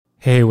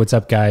Hey, what's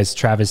up, guys?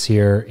 Travis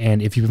here.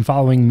 And if you've been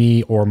following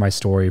me or my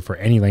story for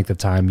any length of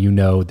time, you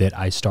know that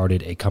I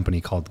started a company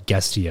called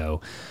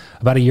Guestio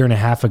about a year and a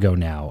half ago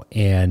now.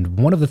 And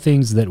one of the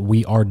things that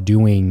we are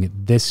doing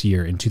this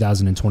year in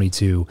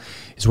 2022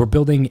 is we're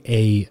building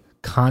a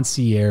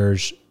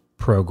concierge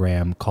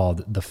program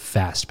called the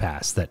Fast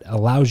Pass that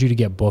allows you to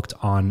get booked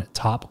on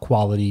top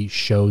quality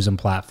shows and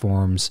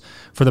platforms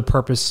for the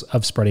purpose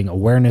of spreading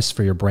awareness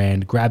for your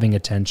brand, grabbing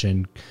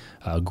attention,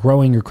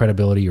 growing your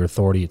credibility, your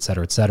authority, et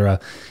cetera, et cetera.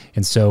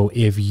 And so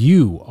if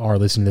you are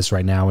listening to this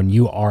right now and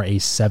you are a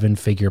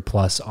 7-figure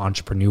plus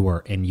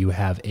entrepreneur and you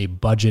have a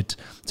budget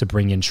to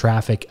bring in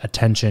traffic,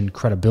 attention,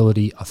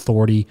 credibility,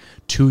 authority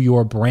to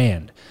your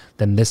brand,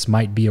 then this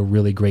might be a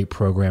really great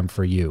program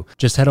for you.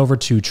 Just head over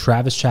to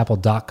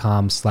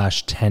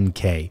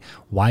travischappell.com/10K.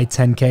 Why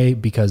 10K?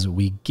 Because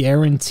we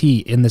guarantee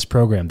in this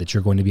program that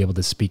you're going to be able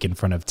to speak in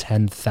front of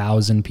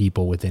 10,000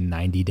 people within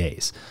 90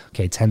 days.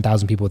 Okay,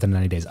 10,000 people within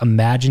 90 days.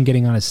 Imagine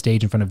getting on a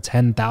stage in front of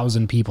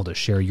 10,000 people to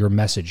share your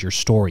message, your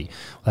story.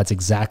 Well, that's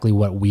exactly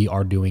what we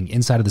are doing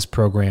inside of this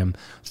program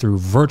through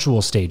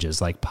virtual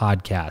stages like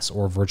podcasts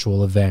or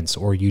virtual events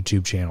or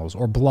YouTube channels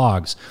or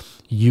blogs.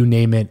 You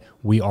name it,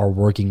 we are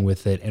working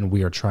with it, and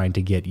we are trying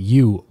to get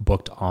you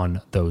booked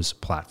on those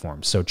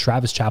platforms. So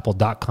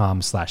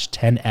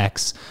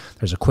travischappell.com/10X.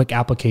 There's a quick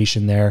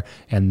application there,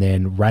 and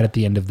then right at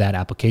the end of that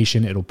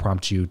application, it'll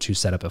prompt you to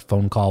set up a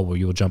phone call where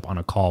you'll jump on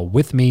a call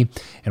with me,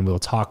 and we'll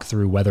talk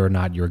through whether or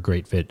not you're a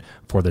great fit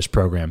for this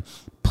program.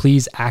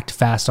 Please act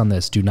fast on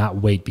this. Do not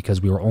wait,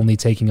 because we are only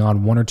taking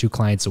on 1 or 2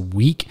 clients a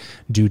week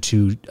due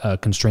to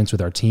constraints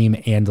with our team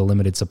and the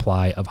limited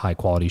supply of high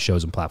quality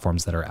shows and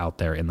platforms that are out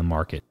there in the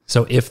market.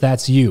 So if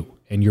that's you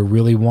and you're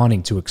really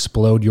wanting to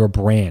explode your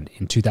brand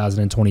in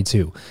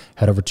 2022,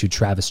 head over to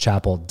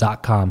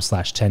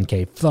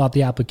travischappell.com/10K, fill out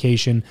the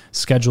application,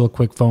 schedule a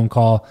quick phone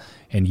call,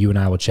 and you and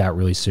I will chat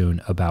really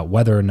soon about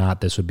whether or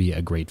not this would be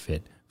a great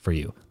fit for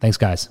you. Thanks,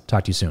 guys.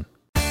 Talk to you soon.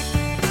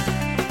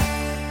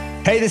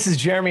 Hey, this is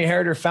Jeremy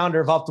Herder,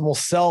 founder of Optimal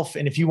Self.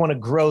 And if you want to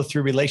grow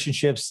through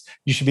relationships,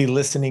 you should be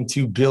listening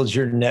to Build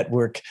Your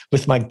Network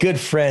with my good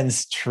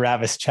friends,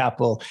 Travis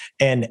Chappell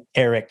and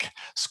Eric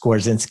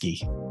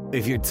Skwarczynski.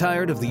 If you're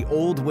tired of the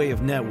old way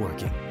of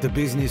networking, the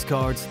business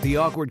cards, the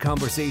awkward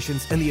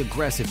conversations, and the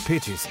aggressive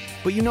pitches,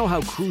 but you know how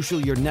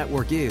crucial your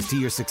network is to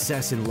your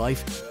success in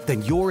life,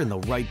 then you're in the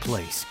right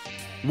place.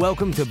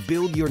 Welcome to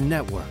Build Your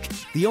Network,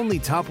 the only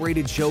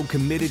top-rated show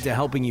committed to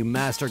helping you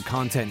master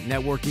content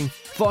networking,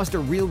 foster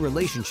real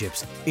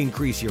relationships,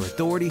 increase your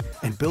authority,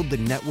 and build the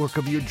network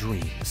of your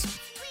dreams.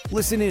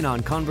 Listen in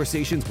on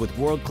conversations with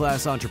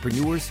world-class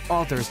entrepreneurs,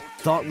 authors,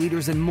 thought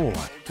leaders, and more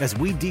as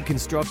we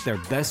deconstruct their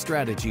best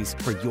strategies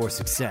for your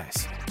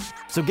success.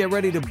 So get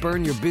ready to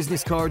burn your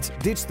business cards,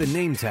 ditch the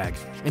name tag,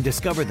 and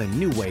discover the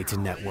new way to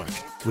network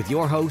with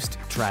your host,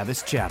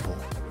 Travis Chappell.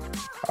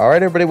 All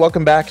right, everybody,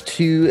 welcome back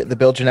to the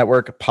Build Your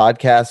Network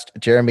podcast.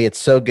 Jeremy, it's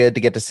so good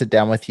to get to sit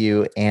down with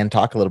you and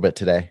talk a little bit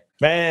today.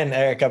 Man,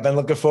 Eric, I've been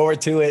looking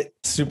forward to it.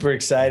 Super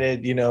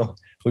excited. You know,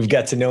 we've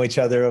got to know each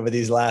other over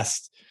these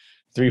last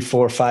 3,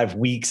 4, 5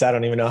 weeks. I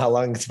don't even know how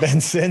long it's been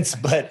since,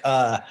 but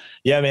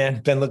yeah,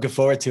 man, been looking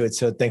forward to it.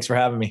 So thanks for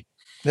having me.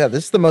 Yeah,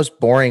 this is the most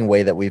boring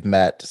way that we've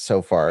met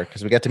so far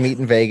because we got to meet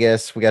in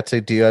Vegas. We got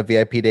to do a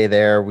VIP day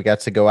there. We got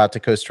to go out to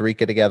Costa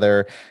Rica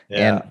together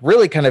and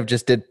really kind of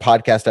just did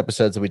podcast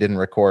episodes that we didn't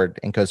record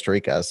in Costa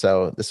Rica.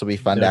 So this will be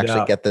fun to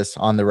actually get this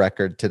on the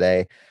record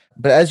today.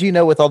 But as you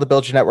know, with all the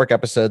Build Your Network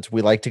episodes,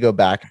 we like to go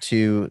back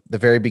to the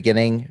very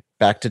beginning,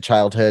 back to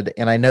childhood.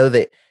 And I know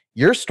that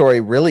your story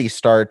really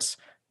starts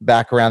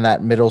back around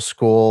that middle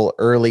school,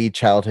 early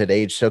childhood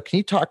age. So can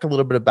you talk a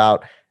little bit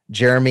about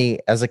Jeremy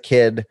as a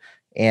kid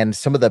and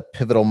some of the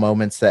pivotal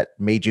moments that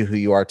made you who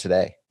you are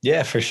today?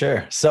 Yeah, for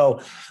sure.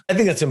 So I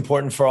think that's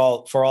important for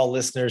all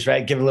listeners,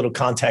 right? Give a little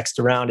context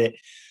around it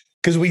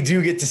because we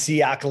do get to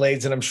see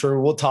accolades, and I'm sure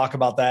we'll talk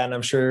about that. And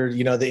I'm sure,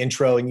 you know, the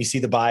intro and you see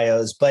the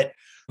bios, but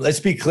let's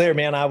be clear,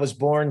 man. I was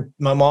born,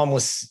 my mom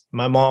was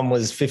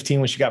 15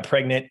 when she got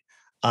pregnant.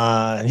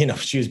 You know,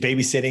 she was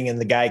babysitting and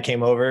the guy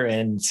came over,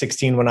 and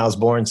 16 when I was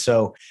born.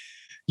 So,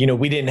 you know,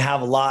 we didn't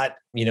have a lot,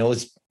 you know,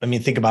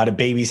 think about it,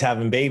 babies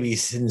having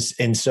babies.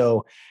 And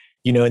so,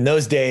 you know, in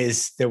those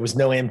days, there was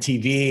no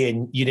MTV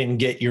and you didn't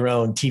get your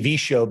own TV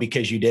show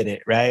because you did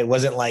it, right? It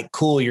wasn't like,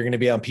 cool, you're going to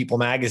be on People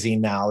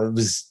Magazine now. It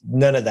was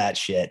none of that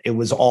shit. It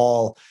was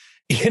all,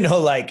 you know,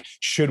 like,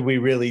 should we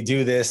really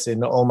do this?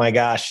 And oh my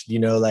gosh, you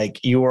know,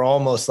 like you were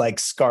almost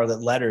like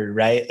Scarlet Letter,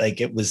 right? Like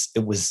it was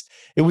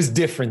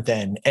different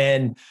then.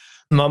 And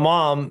my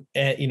mom,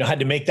 you know, had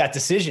to make that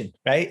decision,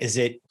 right? Is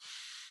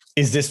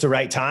this the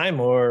right time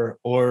or,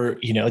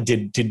 you know,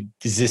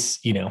 is this,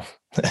 you know,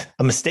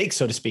 a mistake,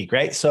 so to speak,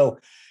 right? So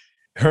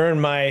her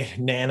and my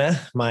Nana,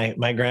 my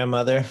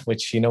grandmother,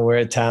 which, you know, we're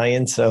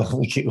Italian, so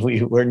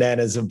we're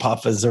Nanas and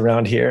Papas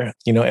around here,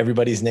 you know,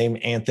 everybody's named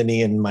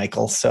Anthony and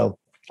Michael. So,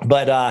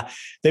 but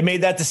they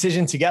made that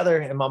decision together,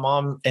 and my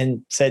mom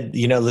said,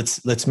 you know,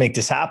 let's make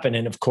this happen.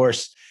 And of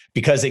course,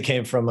 because they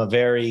came from a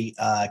very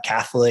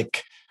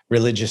Catholic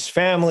religious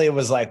family. It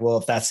was like, well,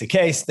 if that's the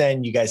case,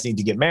 then you guys need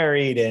to get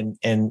married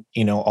and,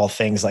 you know, all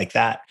things like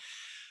that.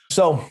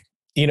 So,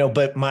 you know,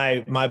 but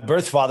my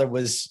birth father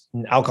was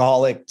an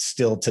alcoholic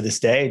still to this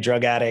day,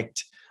 drug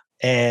addict,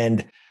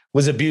 and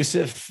was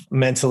abusive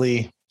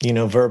mentally, you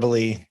know,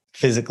 verbally,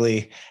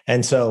 physically.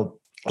 And so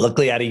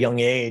luckily at a young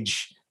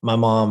age, my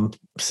mom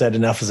said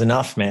enough is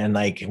enough, man.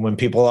 Like when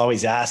people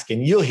always ask,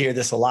 and you'll hear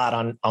this a lot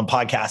on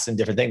podcasts and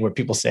different things where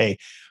people say,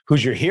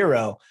 who's your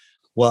hero?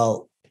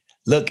 Well,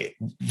 look,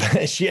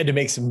 she had to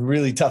make some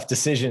really tough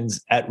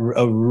decisions at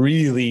a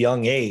really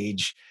young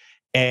age.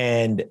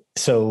 And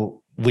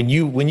so when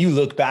you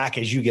look back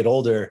as you get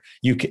older,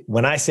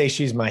 when I say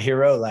she's my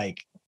hero, like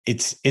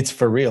it's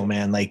for real,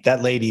 man. Like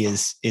that lady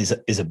is a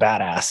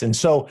badass. And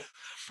so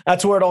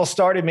that's where it all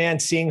started, man,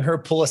 seeing her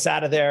pull us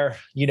out of there,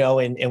 you know,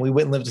 and we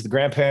went and lived with the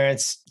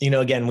grandparents. You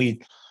know, again,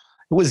 we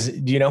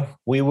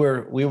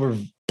were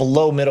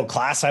below middle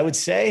class, I would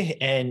say,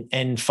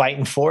 and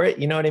fighting for it.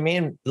 You know what I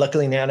mean?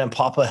 Luckily, Nana and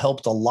Papa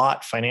helped a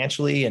lot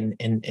financially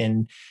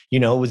and you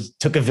know,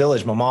 took a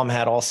village. My mom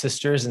had all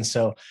sisters. And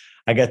so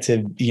I got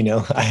to, you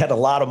know, I had a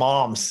lot of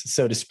moms,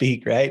 so to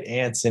speak, right?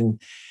 Aunts.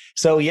 And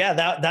so,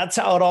 yeah, that's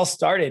how it all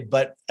started.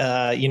 But,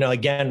 you know,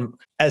 again,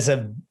 as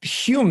a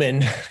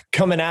human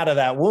coming out of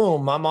that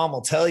womb, my mom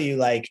will tell you,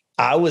 like,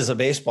 I was a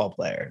baseball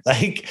player.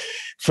 Like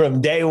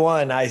from day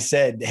one, I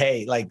said,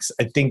 hey, like,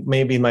 I think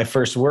maybe my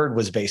first word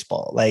was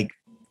baseball. Like,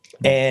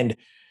 and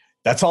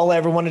that's all I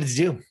ever wanted to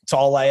do. It's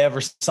all I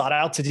ever sought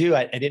out to do.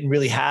 I didn't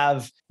really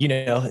have, you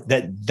know,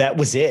 that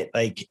was it.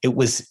 Like it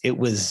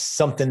was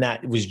something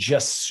that was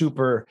just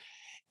super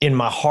in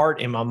my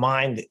heart, in my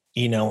mind,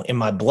 you know, in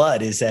my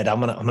blood, is that I'm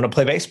going to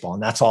play baseball.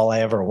 And that's all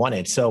I ever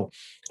wanted. So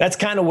that's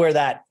kind of where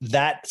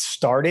that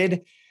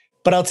started.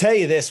 But I'll tell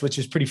you this, which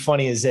is pretty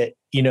funny, is that,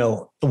 you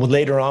know,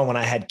 later on when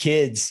I had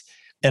kids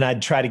and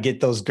I'd try to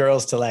get those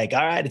girls to like,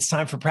 all right, it's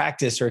time for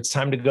practice or it's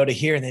time to go to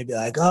here. And they'd be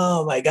like,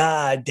 oh my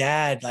God,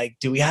 Dad, like,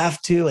 do we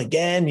have to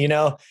again, you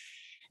know?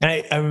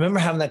 And I remember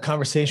having that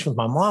conversation with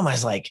my mom. I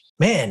was like,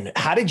 man,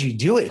 how did you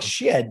do it?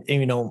 She had,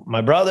 you know,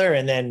 my brother,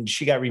 and then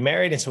she got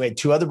remarried. And so we had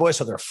 2 other boys.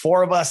 So there are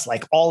 4 of us,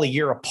 like all a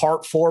year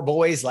apart, 4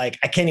 boys. Like,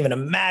 I can't even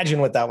imagine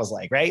what that was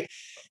like. Right.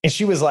 And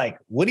she was like,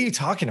 what are you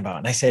talking about?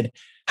 And I said,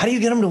 how do you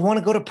get them to want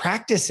to go to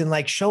practice and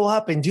like show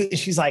up and do? And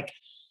she's like,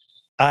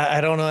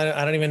 I don't know.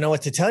 I don't even know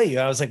what to tell you.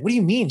 I was like, what do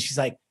you mean? She's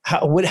like,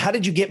 how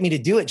did you get me to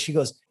do it? She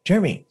goes,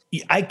 Jeremy,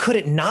 I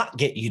couldn't not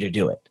get you to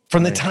do it.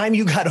 From the time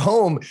you got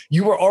home,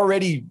 you were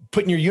already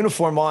putting your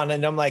uniform on.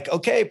 And I'm like,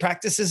 okay,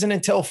 practice isn't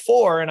until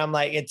 4. And I'm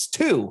like, it's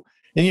 2.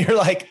 And you're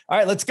like, all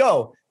right, let's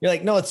go. You're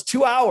like, no, it's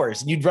 2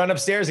 hours. And you'd run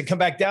upstairs and come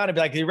back down and be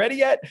like, are you ready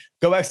yet?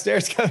 Go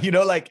upstairs, come, you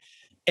know, like,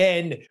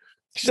 and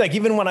she's like,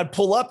 even when I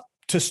pull up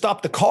to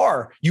stop the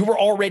car, you were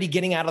already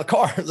getting out of the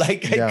car.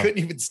 Like I couldn't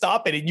even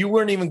stop it. And you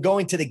weren't even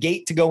going to the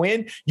gate to go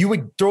in. You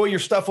would throw your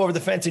stuff over the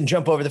fence and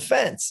jump over the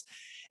fence.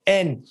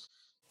 And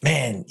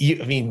man,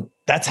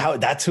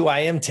 that's who I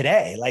am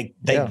today. Like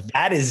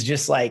that is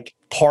just like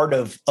part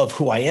of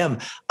who I am.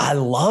 I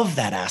love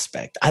that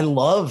aspect. I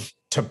love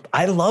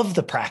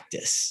the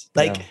practice.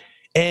 Like,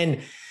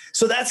 and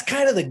so that's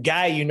kind of the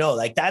guy, you know,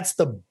 like that's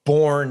the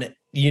born,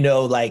 you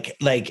know,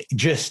 like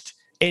just,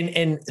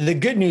 and the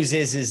good news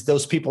is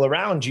those people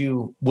around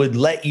you would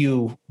let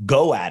you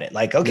go at it.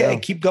 Like, okay,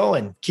 keep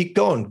going,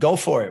 go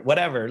for it,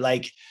 whatever.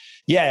 Like,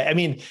 yeah. I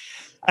mean,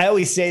 I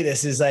always say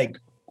this is like,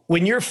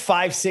 when you're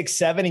 5, 6,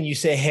 7 and you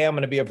say, hey, I'm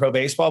going to be a pro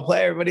baseball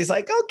player, everybody's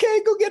like,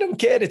 okay, go get him,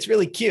 kid. It's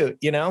really cute.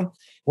 You know,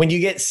 when you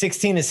get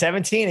 16 and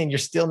 17 and you're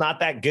still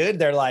not that good,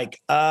 they're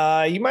like,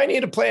 you might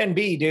need a plan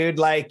B, dude.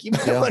 Like you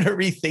might want to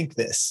rethink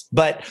this.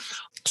 But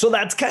so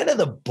that's kind of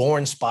the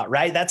born spot,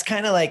 right? That's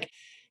kind of like,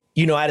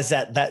 you know, as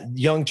that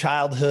young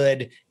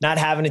childhood, not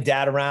having a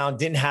dad around,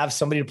 didn't have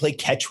somebody to play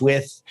catch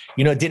with,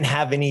 you know, didn't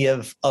have any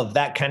of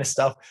that kind of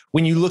stuff.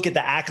 When you look at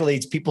the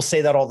accolades, people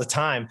say that all the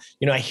time.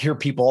 You know, I hear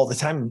people all the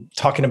time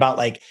talking about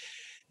like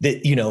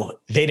that, you know,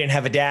 they didn't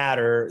have a dad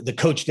or the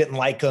coach didn't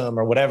like them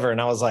or whatever.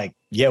 And I was like,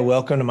 yeah,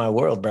 welcome to my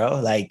world,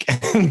 bro. Like,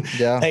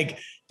 like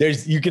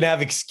you can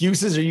have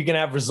excuses or you can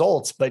have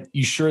results, but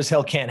you sure as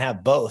hell can't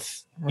have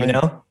both, you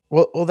know?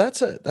 Well,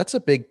 that's a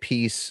big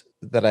piece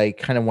that I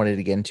kind of wanted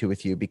to get into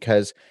with you,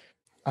 because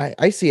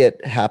I see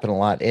it happen a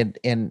lot.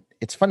 And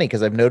it's funny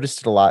because I've noticed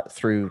it a lot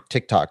through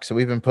TikTok. So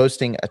we've been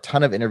posting a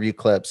ton of interview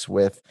clips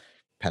with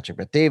Patrick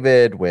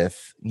Bet-David,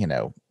 with, you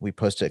know, we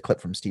posted a clip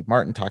from Steve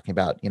Martin talking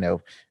about, you know,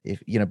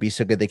 if, you know, be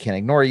so good they can't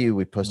ignore you.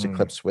 We posted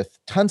clips with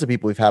tons of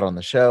people we've had on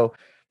the show.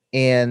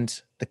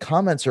 And the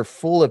comments are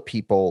full of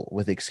people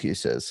with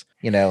excuses,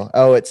 you know,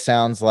 oh, it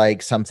sounds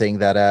like something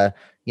that,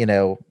 you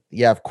know,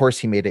 yeah, of course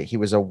he made it. He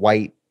was a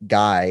white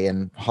guy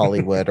in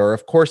Hollywood, or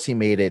of course he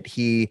made it.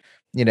 He,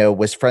 you know,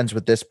 was friends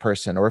with this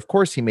person, or of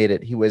course he made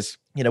it. He was,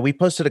 you know, we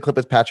posted a clip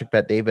with Patrick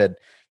Bet-David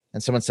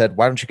and someone said,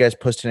 why don't you guys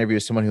post an interview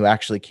with someone who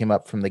actually came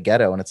up from the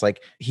ghetto? And it's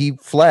like, he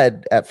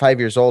fled at 5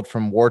 years old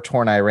from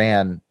war-torn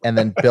Iran and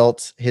then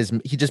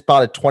he just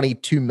bought a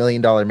 $22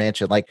 million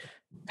mansion. Like,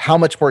 how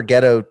much more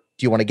ghetto do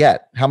you want to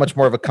get? How much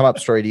more of a come up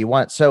story do you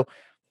want? So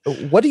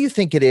What do you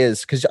think it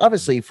is? Because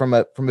obviously from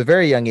a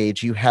very young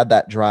age, you had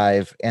that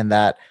drive and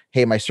that,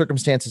 hey, my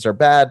circumstances are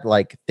bad.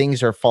 Like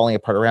things are falling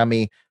apart around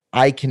me.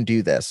 I can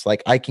do this.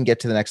 Like I can get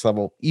to the next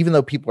level, even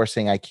though people are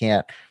saying I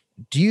can't.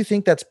 Do you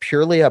think that's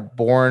purely a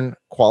born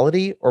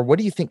quality, or what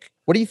do you think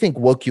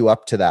woke you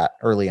up to that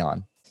early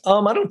on?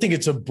 I don't think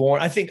it's a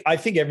born. I think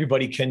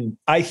everybody can.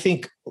 I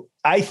think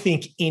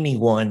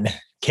anyone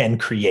can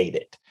create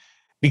it.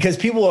 Because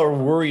people are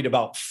worried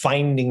about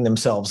finding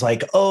themselves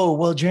like, oh,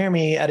 well,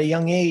 Jeremy, at a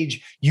young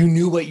age, you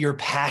knew what your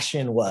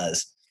passion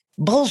was.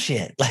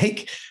 Bullshit.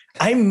 Like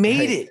I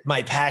made it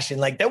my passion.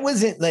 Like that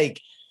wasn't like,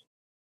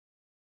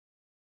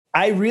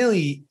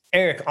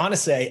 Eric,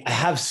 honestly, I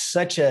have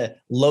such a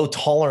low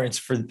tolerance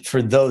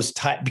for those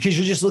type, because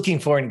you're just looking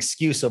for an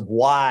excuse of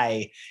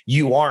why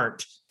you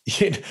aren't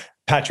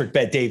Patrick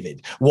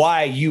Bet-David,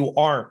 why you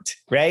aren't,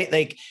 right?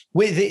 Like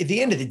with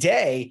the end of the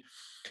day,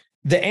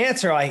 the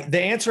answer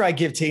I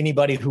give to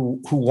anybody who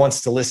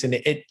wants to listen,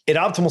 it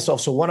Optimal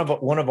Self. So one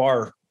of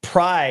our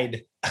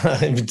pride,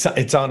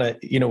 it's on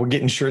we're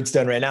getting shirts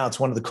done right now. It's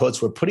one of the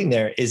quotes we're putting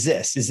there is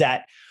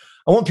that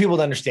I want people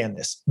to understand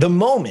this. The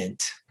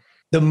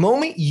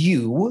moment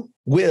you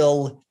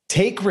will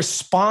take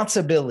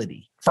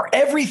responsibility for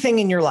everything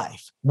in your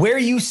life, where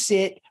you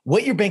sit,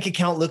 what your bank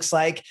account looks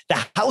like,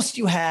 the house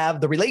you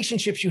have, the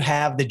relationships you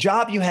have, the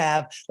job you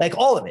have, like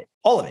all of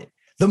it.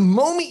 The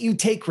moment you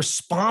take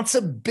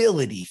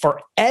responsibility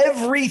for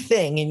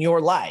everything in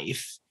your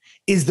life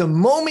is the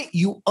moment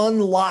you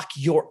unlock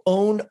your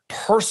own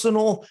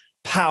personal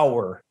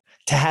power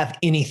to have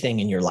anything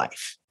in your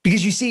life.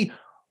 Because you see,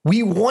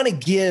 we want to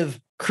give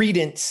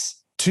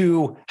credence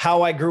to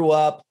how I grew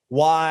up,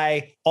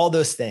 why, all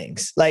those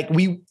things. Like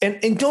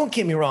and don't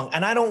get me wrong,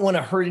 and I don't want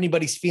to hurt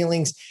anybody's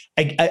feelings.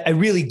 I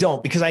really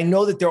don't, because I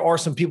know that there are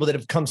some people that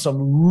have come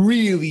some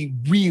really,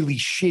 really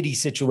shitty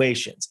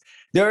situations.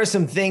 There are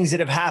some things that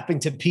have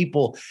happened to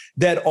people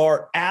that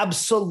are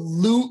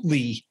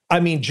absolutely,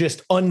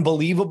 just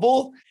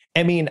unbelievable.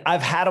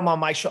 I've had them on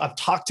my show. I've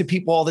talked to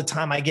people all the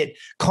time. I get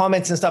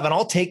comments and stuff, and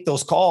I'll take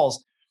those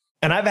calls.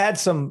 And I've had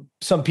some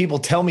people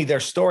tell me their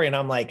story, and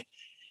I'm like,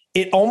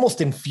 it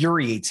almost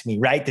infuriates me,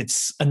 right?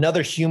 That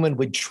another human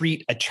would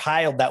treat a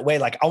child that way.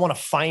 Like I want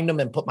to find them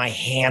and put my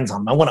hands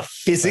on them. I want to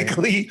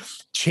physically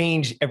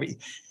change everything.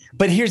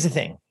 But here's the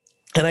thing.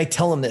 And I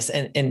tell them this,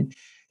 and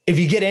if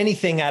you get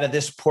anything out of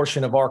this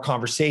portion of our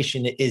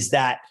conversation, is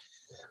that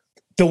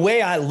the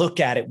way I look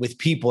at it with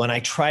people, and I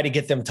try to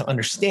get them to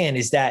understand,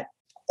 is that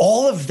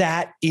all of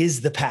that is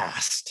the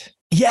past.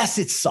 Yes,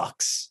 it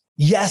sucks.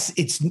 Yes,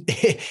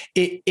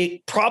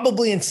 it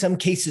probably in some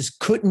cases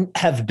couldn't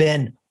have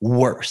been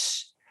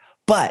worse.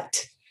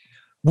 But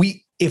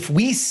if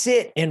we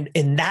sit and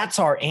that's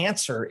our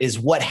answer, is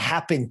what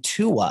happened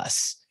to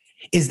us,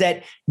 is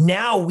that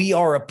now we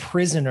are a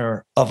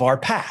prisoner of our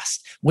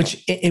past,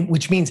 which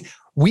means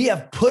we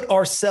have put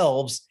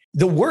ourselves,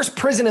 the worst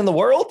prison in the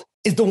world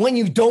is the one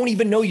you don't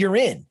even know you're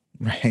in.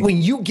 Right.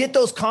 When you get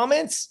those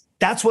comments,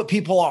 that's what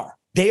people are.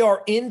 They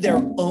are in their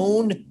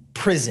own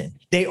prison.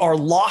 They are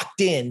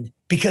locked in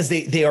because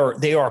they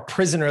are a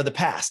prisoner of the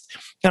past.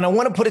 And I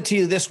want to put it to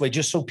you this way,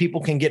 just so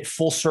people can get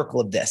full circle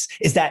of this,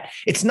 is that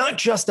it's not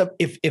just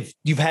if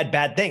you've had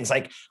bad things.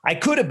 Like I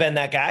could have been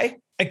that guy.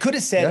 I could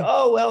have said,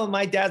 oh, well,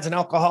 my dad's an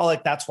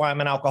alcoholic. That's why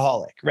I'm an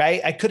alcoholic,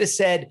 right? I could have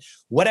said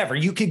whatever.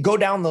 You could go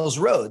down those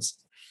roads,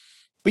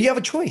 but you have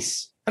a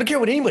choice. I don't care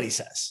what anybody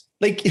says.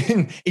 Like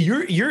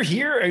you're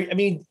here.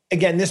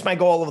 Again, this might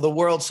go all over the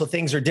world, so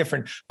things are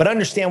different, but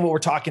understand what we're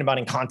talking about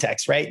in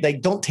context, right?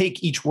 Like don't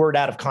take each word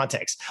out of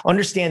context.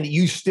 Understand that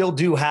you still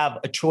do have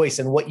a choice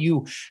in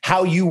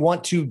how you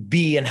want to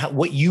be and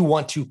what you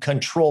want to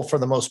control for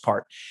the most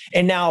part.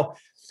 And now,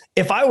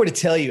 if I were to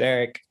tell you,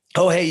 Eric,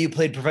 oh, hey, you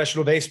played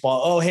professional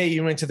baseball. Oh, hey,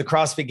 you went to the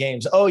CrossFit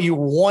Games. Oh, you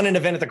won an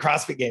event at the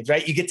CrossFit Games,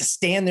 right? You get to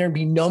stand there and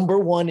be number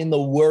one in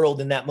the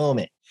world in that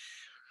moment.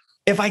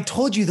 If I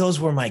told you those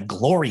were my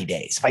glory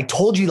days, if I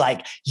told you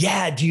like,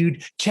 yeah,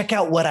 dude, check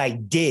out what I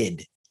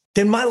did,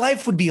 then my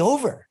life would be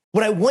over.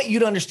 What I want you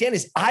to understand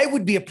is I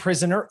would be a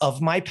prisoner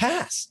of my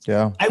past.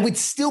 Yeah. I would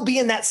still be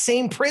in that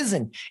same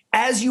prison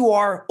as you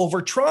are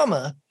over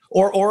trauma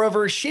or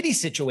over a shitty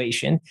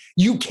situation.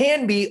 You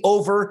can be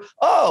over,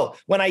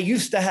 when I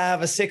used to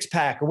have a six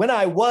pack, or when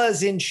I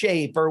was in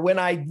shape, or when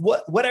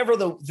whatever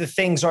the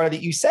things are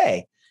that you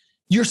say,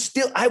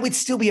 I would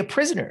still be a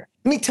prisoner.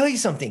 Let me tell you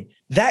something.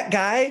 That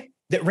guy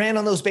that ran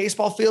on those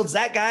baseball fields,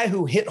 that guy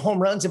who hit home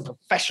runs in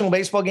professional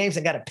baseball games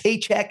and got a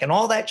paycheck and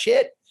all that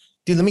shit,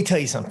 dude, let me tell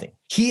you something.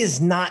 He is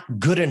not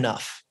good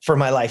enough for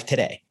my life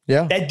today.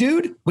 Yeah. That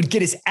dude would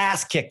get his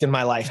ass kicked in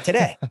my life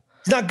today.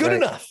 He's not good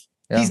enough.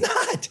 Yeah. He's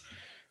not.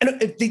 And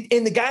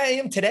the guy I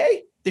am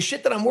today, the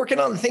shit that I'm working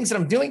on, the things that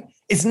I'm doing,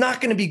 is not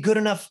going to be good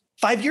enough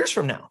 5 years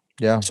from now.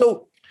 Yeah.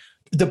 So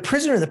the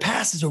prisoner of the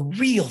past is a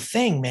real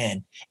thing,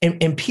 man.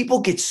 And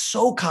people get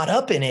so caught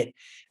up in it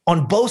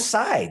on both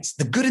sides,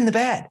 the good and the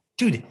bad.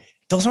 Dude,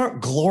 those aren't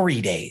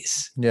glory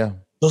days. Yeah.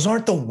 Those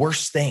aren't the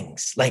worst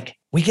things. Like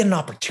we get an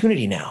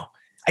opportunity now.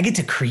 I get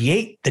to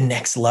create the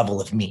next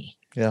level of me.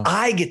 Yeah.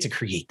 I get to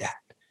create that.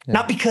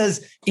 Not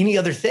because any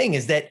other thing,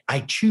 is that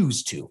I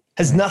choose to.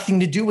 Has nothing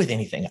to do with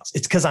anything else.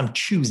 It's because I'm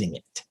choosing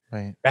it.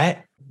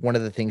 Right. One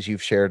of the things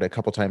you've shared a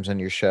couple times on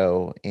your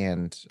show,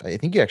 and I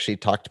think you actually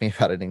talked to me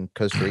about it in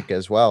Costa Rica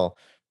as well,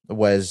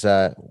 was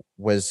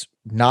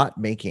not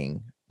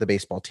making the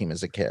baseball team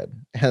as a kid.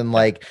 And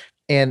like,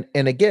 and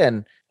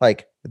again,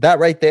 like that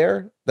right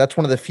there, that's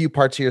one of the few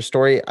parts of your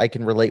story I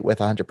can relate with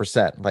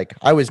 100%. Like,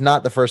 I was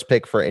not the first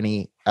pick for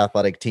any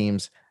athletic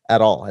teams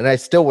at all, and I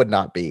still would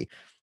not be.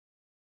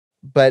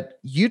 But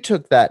you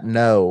took that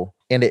no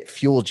and it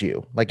fueled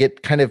you. Like,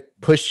 it kind of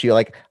pushed you.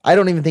 Like, I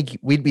don't even think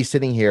we'd be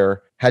sitting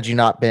here had you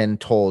not been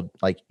told,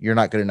 like, you're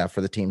not good enough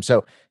for the team.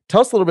 So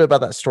tell us a little bit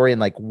about that story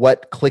and like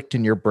what clicked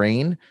in your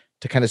brain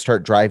to kind of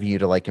start driving you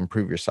to like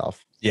improve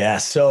yourself. Yeah.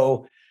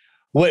 So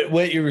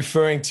what you're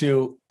referring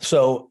to.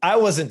 So I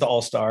wasn't the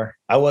all-star.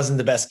 I wasn't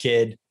the best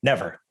kid.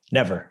 Never,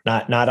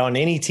 not on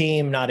any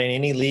team, not in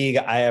any league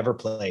I ever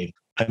played.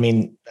 I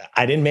mean,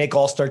 I didn't make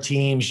all-star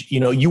teams. You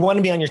know, you want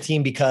to be on your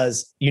team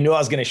because you knew I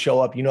was going to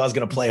show up. You know, I was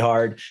going to play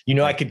hard. You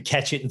know, I could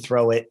catch it and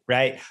throw it.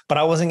 Right. But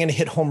I wasn't going to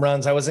hit home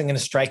runs. I wasn't going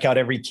to strike out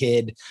every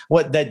kid.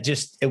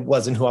 It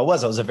wasn't who I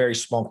was. I was a very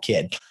small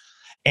kid.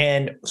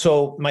 And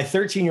so my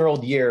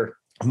 13-year-old year,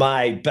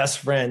 my best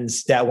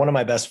friend's dad, one of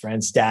my best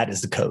friends' dad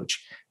is the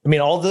coach. I mean,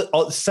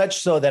 all such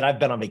so that I've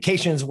been on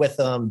vacations with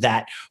them,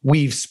 that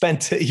we've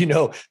spent, you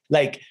know,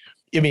 like,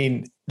 I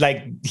mean,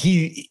 like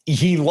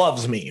he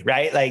loves me,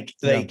 right?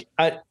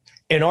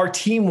 And our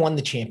team won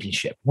the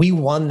championship. We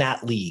won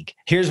that league.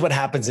 Here's what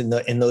happens in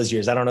those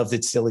years. I don't know if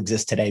it still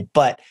exists today,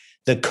 but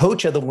the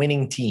coach of the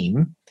winning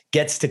team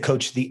gets to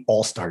coach the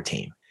all-star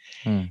team.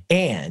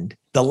 And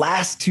the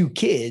last two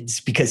kids,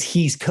 because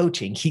he's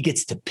coaching, he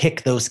gets to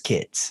pick those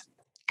kids.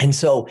 And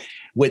so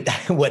what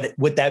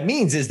that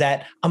means is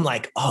that I'm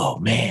like, oh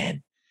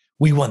man,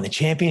 we won the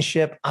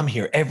championship. I'm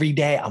here every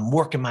day. I'm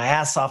working my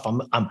ass off.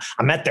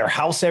 I'm at their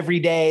house every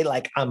day.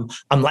 Like I'm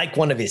like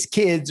one of his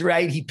kids,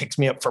 right? He picks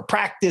me up for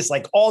practice,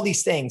 like all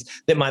these things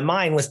that my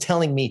mind was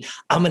telling me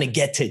I'm going to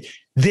get to.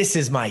 This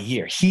is my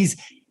year.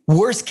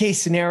 Worst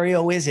case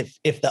scenario is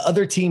if the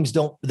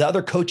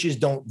other coaches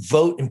don't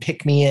vote and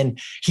pick me in,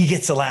 he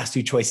gets the last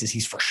two choices.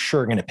 He's for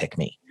sure going to pick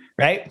me.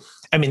 Right.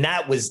 I mean,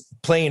 that was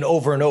playing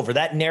over and over.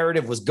 That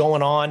narrative was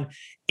going on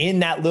in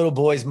that little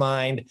boy's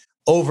mind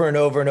over and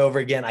over and over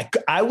again.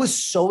 I was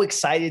so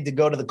excited to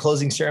go to the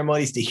closing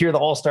ceremonies, to hear the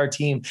all-star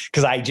team,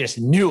 because I just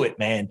knew it,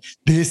 man.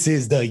 This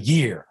is the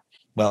year.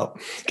 Well,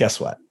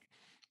 guess what?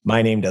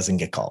 My name doesn't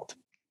get called.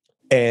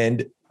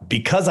 And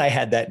because I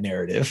had that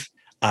narrative,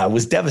 I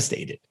was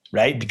devastated,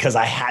 right? Because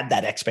I had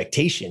that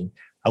expectation.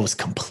 I was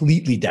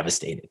completely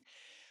devastated.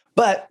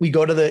 But we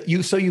go to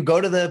you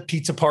go to the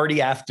pizza party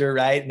after,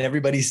 right? And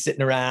everybody's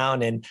sitting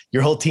around and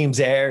your whole team's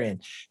there and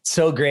it's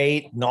so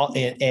great.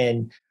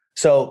 And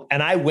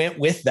I went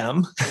with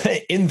them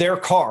in their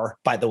car,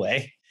 by the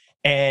way,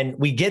 and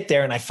we get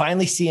there and I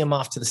finally see him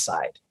off to the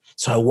side.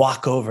 So I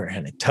walk over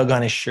and I tug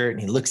on his shirt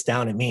and he looks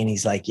down at me and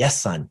he's like,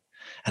 "Yes, son."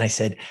 And I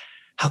said,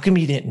 "How come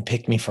you didn't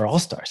pick me for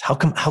All-Stars? How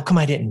come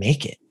I didn't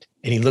make it?"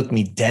 And he looked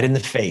me dead in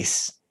the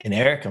face. And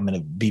Eric, I'm going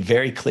to be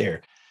very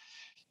clear.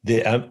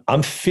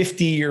 I'm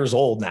 50 years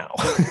old now.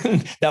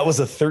 That was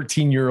a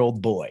 13-year-old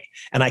boy.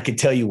 And I could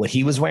tell you what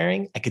he was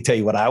wearing. I could tell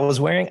you what I was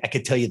wearing. I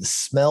could tell you the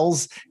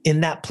smells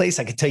in that place.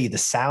 I could tell you the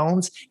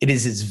sounds. It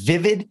is as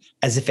vivid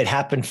as if it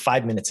happened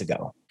 5 minutes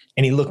ago.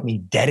 And he looked me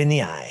dead in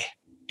the eye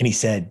and he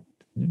said,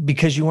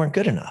 "Because you weren't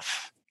good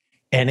enough."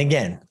 And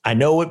again, I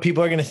know what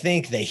people are going to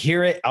think. They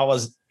hear it.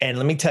 And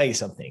let me tell you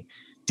something.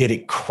 Did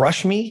it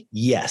crush me?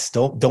 Yes.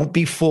 Don't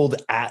be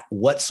fooled at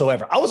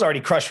whatsoever. I was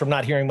already crushed from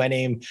not hearing my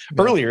name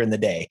earlier in the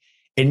day.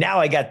 And now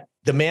I got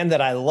the man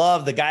that I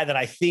love, the guy that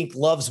I think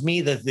loves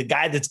me, the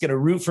guy that's going to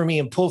root for me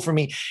and pull for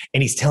me.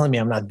 And he's telling me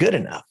I'm not good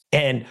enough.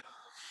 And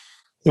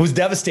it was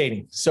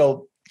devastating.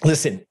 So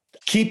listen,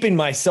 keeping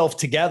myself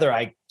together,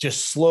 I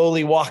just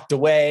slowly walked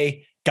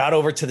away, got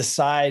over to the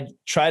side,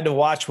 tried to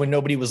watch when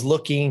nobody was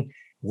looking,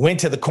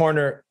 went to the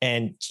corner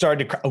and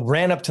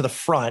ran up to the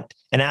front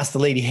and asked the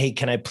lady, "Hey,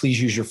 can I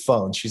please use your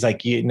phone?" She's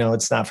like,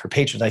 "It's not for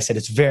patrons." I said,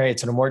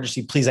 it's an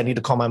emergency. Please, I need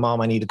to call my mom.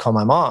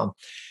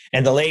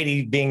 And the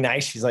lady, being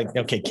nice, she's like,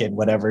 "Okay, kid,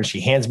 whatever." She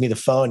hands me the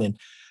phone and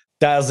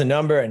dials the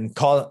number and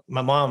call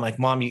my mom. I'm like,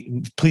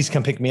 "Mom, please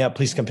come pick me up.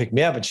 Please come pick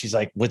me up." And she's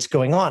like, "What's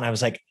going on?" I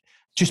was like,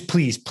 "Just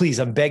please,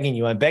 I'm begging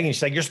you.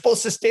 She's like, "You're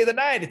supposed to stay the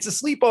night. It's a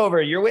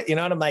sleepover. You're with," and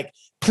I'm like,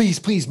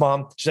 please,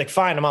 Mom." She's like,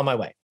 "Fine, I'm on my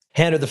way."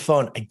 Hand her the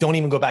phone. I don't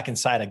even go back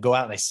inside. I go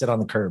out and I sit on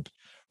the curb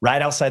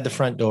right outside the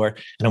front door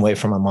and I'm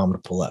waiting for my mom to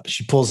pull up.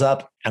 She pulls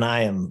up and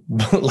I am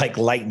like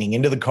lightning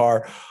into the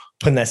car,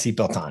 putting that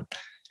seatbelt on.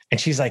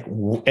 And she's like,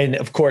 and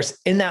of course,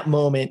 in that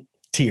moment,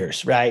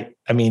 tears, right?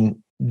 I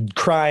mean,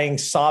 crying,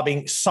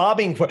 sobbing, like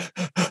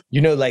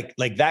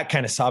that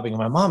kind of sobbing.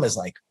 And my mom is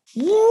like,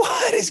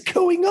 "What is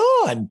going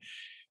on?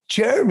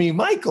 Jeremy,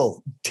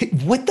 Michael,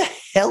 what the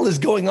hell is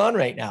going on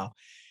right now?"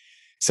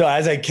 So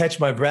as I catch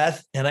my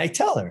breath and I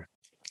tell her,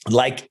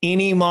 like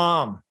any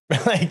mom,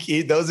 Like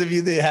those of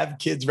you that have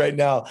kids right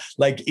now,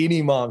 like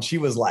any mom, she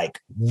was like,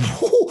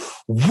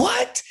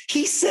 what?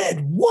 He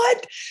said,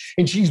 what?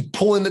 And she's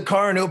pulling the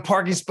car into a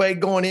parking space,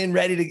 going in,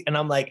 ready to, and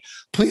I'm like,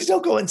 please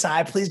don't go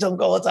inside. Please don't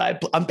go inside.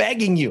 I'm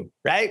begging you.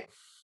 Right.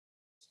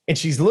 And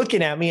she's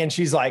looking at me and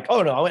she's like,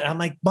 oh no. And I'm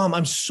like, Mom,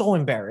 I'm so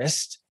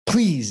embarrassed.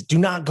 Please do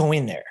not go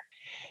in there.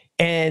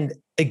 And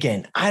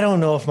again, I don't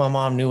know if my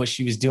mom knew what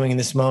she was doing in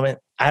this moment.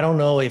 I don't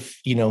know if,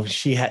 she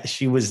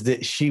was,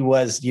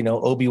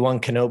 Obi-Wan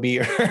Kenobi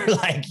or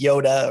like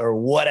Yoda or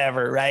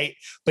whatever. Right.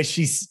 But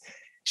she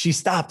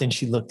stopped and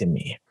she looked at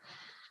me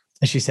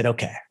and she said,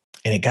 okay.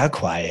 And it got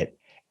quiet.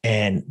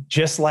 And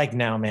just like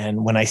now,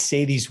 man, when I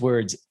say these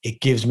words,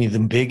 it gives me the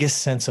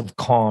biggest sense of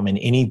calm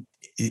in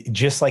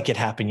just like it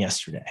happened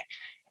yesterday.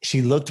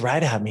 She looked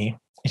right at me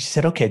and she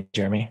said, okay,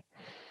 Jeremy,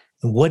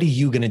 what are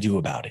you going to do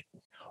about it?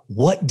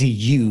 What do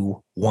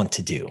you want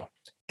to do?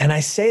 And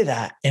I say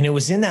that, and it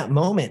was in that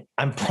moment,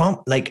 I'm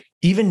prompt, like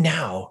even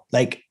now,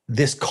 like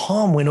this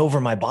calm went over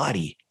my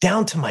body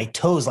down to my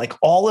toes, like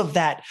all of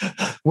that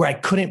where I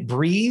couldn't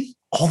breathe,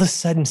 all of a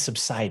sudden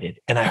subsided.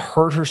 And I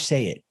heard her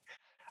say it.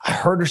 I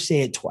heard her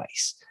say it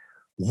twice.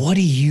 What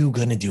are you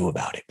going to do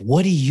about it?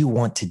 What do you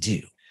want to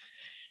do?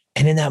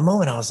 And in that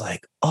moment, I was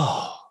like,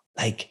 oh,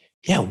 like,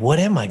 yeah, what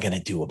am I going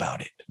to do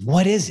about it?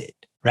 What is it?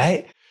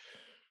 Right.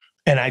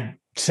 And I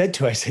said,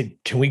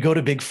 can we go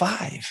to Big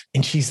Five?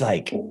 And she's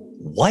like,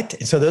 what?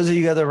 And so those of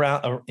you that are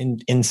around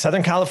in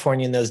Southern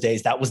California in those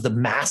days, that was the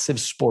massive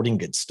sporting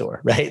goods store,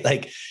 right?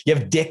 Like you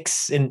have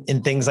Dick's and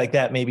things like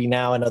that, maybe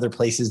now in other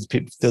places,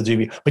 people still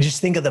do. But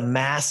just think of the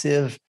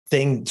massive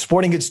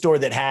sporting goods store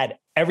that had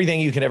everything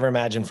you could ever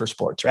imagine for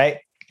sports, right?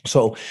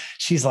 So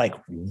she's like,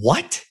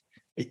 what?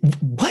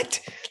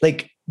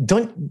 Like,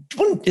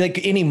 don't like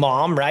any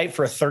mom, right?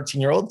 For a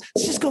 13-year-old,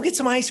 let's just go get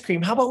some ice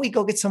cream. How about we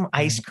go get some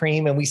ice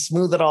cream and we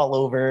smooth it all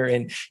over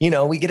and,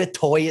 we get a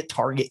toy at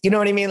Target. You know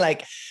what I mean?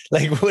 Like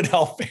what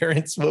all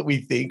parents, what we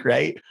think,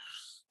 right?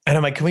 And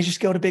I'm like, can we just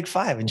go to Big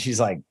Five? And she's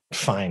like,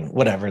 fine,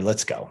 whatever,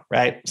 let's go,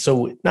 right?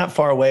 So not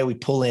far away, we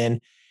pull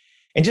in.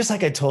 And just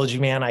like I told you,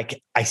 man,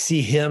 I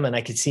see him and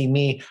I could see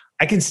me.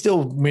 I can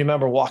still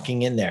remember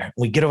walking in there.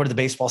 We get over to the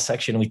baseball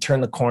section and we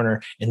turn the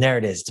corner and there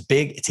it is.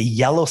 It's a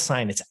yellow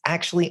sign. It's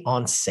actually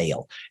on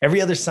sale.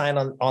 Every other sign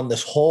on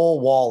this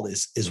whole wall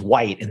is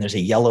white and there's a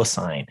yellow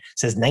sign. It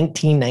says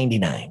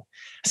 $19.99. I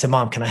said,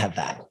 Mom, can I have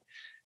that?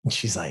 And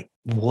she's like,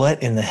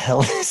 what in the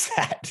hell is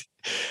that?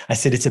 I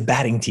said, it's a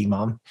batting tee,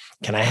 Mom.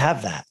 Can I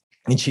have that?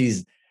 And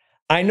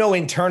I know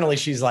internally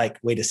she's like,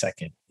 wait a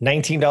second,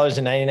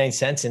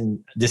 $19.99. And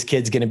this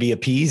kid's going to be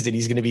appeased and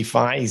he's going to be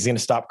fine. He's going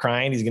to stop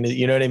crying. He's going to,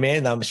 you know what I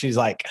mean? She's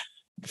like,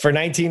 for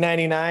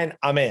 $19.99,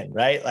 I'm in,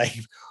 right? Like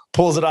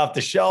pulls it off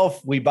the shelf.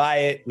 We buy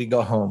it. We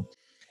go home.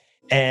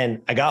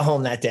 And I got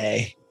home that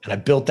day and I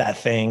built that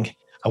thing.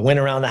 I went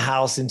around the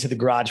house into the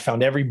garage,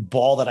 found every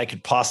ball that I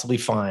could possibly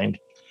find.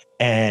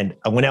 And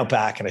I went out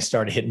back and I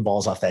started hitting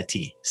balls off that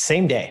tee.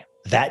 Same day,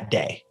 that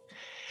day.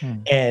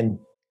 And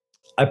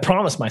I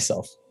promised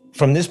myself,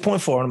 from this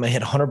point forward, I'm going to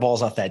hit 100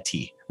 balls off that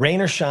tee. Rain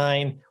or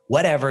shine,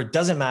 whatever,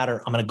 doesn't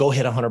matter. I'm going to go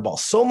hit 100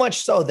 balls. So much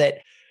so that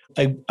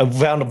I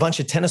found a bunch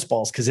of tennis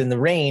balls because in the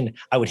rain,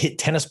 I would hit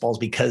tennis balls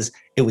because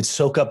it would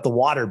soak up the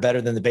water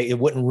better than it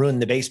wouldn't ruin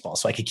the baseball.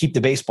 So I could keep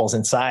the baseballs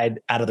inside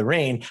out of the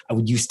rain. I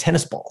would use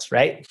tennis balls,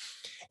 right?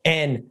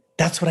 And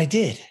that's what I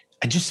did.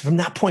 From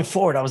that point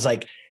forward, I was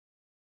like,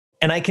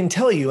 and I can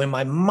tell you in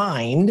my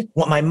mind,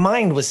 what my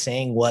mind was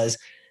saying was,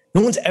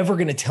 no one's ever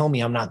going to tell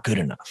me I'm not good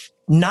enough.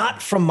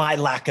 Not from my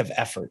lack of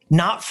effort,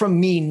 not from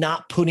me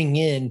not putting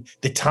in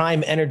the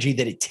time, energy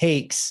that it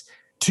takes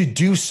to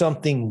do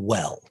something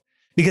well.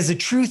 Because the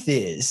truth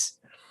is,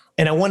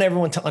 and I want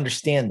everyone to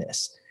understand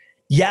this,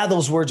 yeah,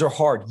 those words are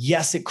hard.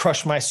 Yes, it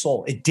crushed my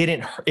soul. It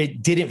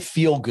didn't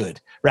feel good,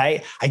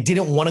 right? I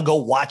didn't want to go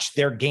watch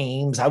their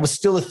games. I was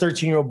still a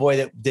 13-year-old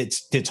boy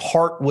that's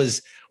heart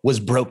was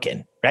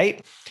broken,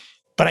 right?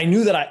 But I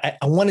knew that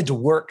I wanted to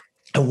work.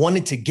 I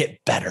wanted to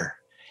get better.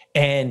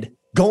 And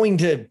going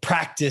to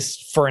practice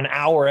for an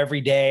hour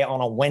every day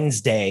on a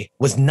Wednesday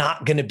was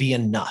not going to be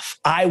enough.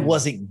 I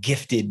wasn't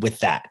gifted with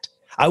that.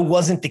 I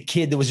wasn't the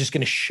kid that was just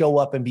going to show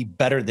up and be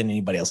better than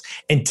anybody else.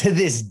 And to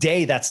this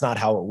day, that's not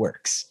how it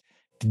works.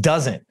 It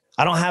doesn't.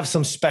 I don't have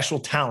some special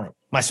talent.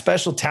 My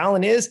special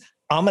talent is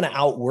I'm going to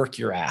outwork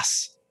your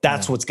ass.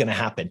 That's what's going to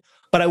happen.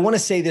 But I want to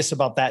say this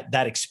about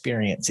that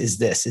experience is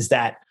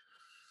that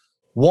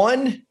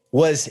one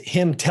was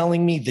him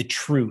telling me the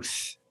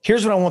truth.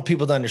 Here's what I want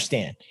people to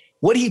understand.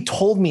 What he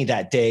told me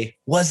that day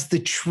was the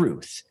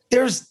truth.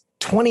 There's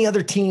 20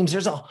 other teams.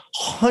 There's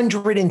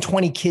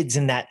 120 kids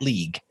in that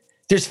league.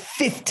 There's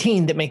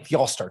 15 that make the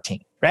all-star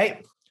team,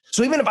 right?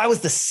 So even if I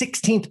was the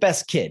 16th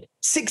best kid,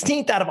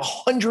 16th out of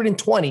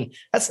 120,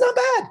 that's not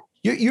bad.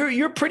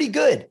 You're pretty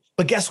good.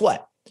 But guess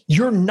what?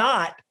 You're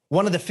not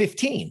one of the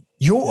 15.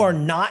 You are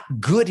not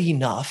good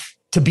enough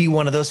to be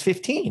one of those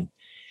 15.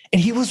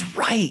 And he was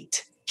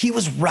right. He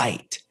was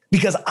right.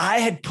 Because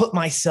I had put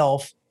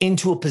myself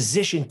into a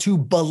position to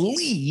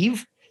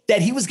believe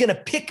that he was going to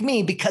pick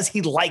me because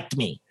he liked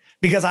me,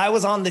 because I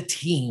was on the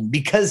team,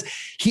 because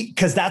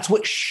that's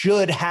what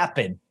should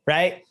happen,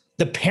 right?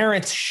 The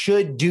parents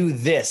should do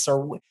this,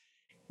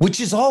 which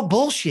is all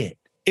bullshit.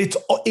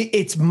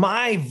 It's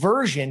my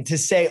version to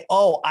say,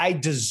 oh, I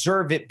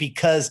deserve it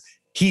because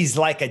he's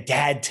like a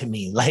dad to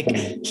me, like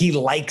he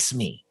likes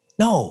me.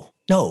 No,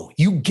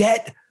 you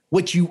get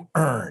what you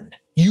earn.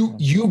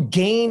 You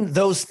gain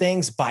those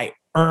things by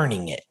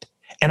earning it.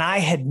 And I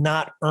had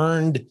not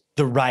earned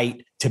the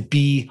right to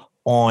be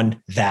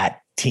on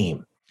that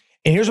team.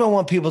 And here's what I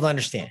want people to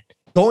understand.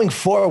 Going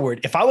forward,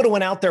 if I would have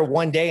went out there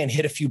one day and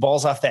hit a few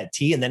balls off that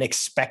tee and then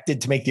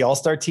expected to make the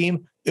All-Star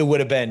team, it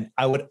would have been,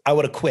 I would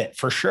have quit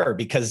for sure,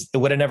 because it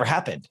would have never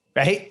happened,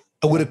 right?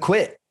 I would have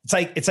quit.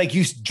 It's like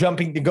you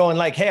jumping to going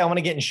like, hey, I want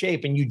to get in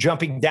shape, and you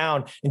jumping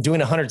down and doing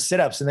 100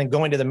 sit-ups and then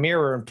going to the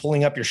mirror and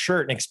pulling up your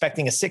shirt and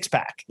expecting a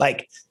six-pack.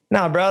 Like,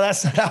 no, bro,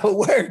 that's not how it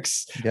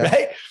works,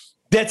 right?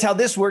 That's how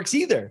this works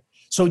either.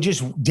 So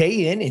just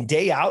day in and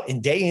day out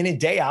and day in and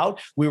day out,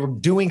 we were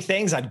doing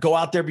things. I'd go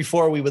out there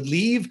before we would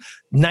leave.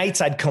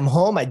 Nights I'd come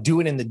home. I'd do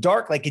it in the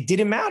dark. Like, it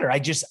didn't matter. I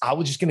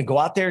was just going to go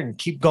out there and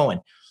keep going.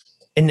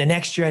 And the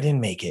next year I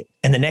didn't make it.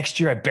 And the next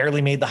year I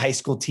barely made the high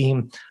school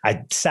team.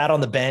 I sat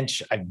on the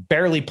bench. I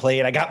barely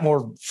played. I got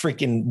more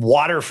freaking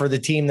water for the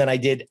team than I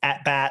did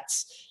at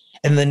bats.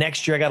 And the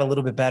next year I got a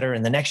little bit better.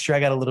 And the next year I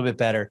got a little bit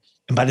better.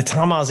 And by the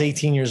time I was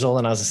 18 years old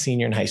and I was a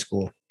senior in high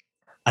school,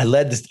 I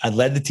led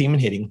the team in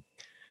hitting.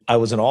 I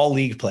was an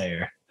all-league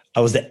player. I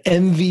was the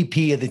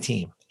MVP of the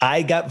team.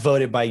 I got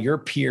voted by your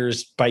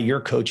peers, by your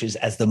coaches,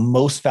 as the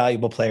most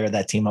valuable player of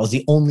that team. I was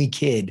the only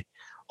kid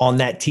on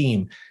that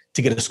team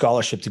to get a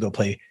scholarship to go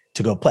play.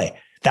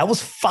 That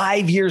was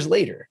 5 years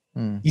later.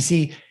 You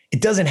see,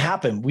 it doesn't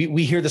happen.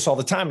 We hear this all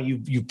the time.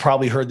 You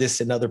probably heard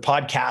this in other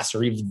podcasts,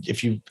 or even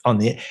if you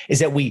is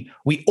that we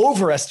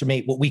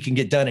overestimate what we can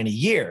get done in a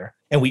year,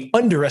 and we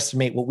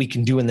underestimate what we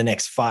can do in the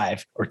next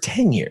 5 or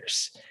 10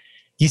 years.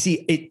 You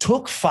see, it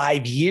took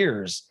 5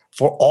 years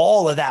for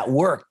all of that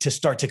work to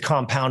start to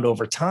compound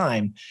over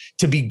time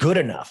to be good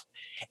enough.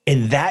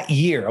 And that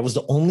year, I was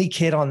the only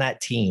kid on that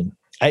team.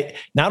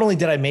 Not only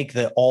did I make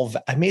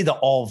I made the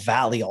All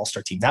Valley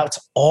All-Star team. That's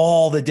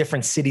all the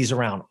different cities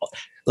around,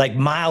 like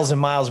miles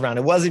and miles around.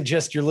 It wasn't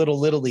just your little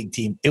league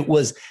team. It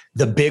was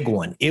the big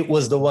one. It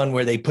was the one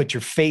where they put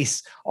your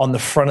face on the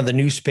front of the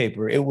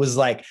newspaper. It was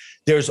like,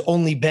 there's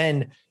only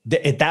been,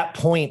 at that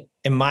point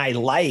in my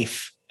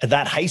life, at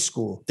that high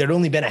school, there'd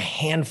only been a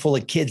handful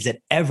of kids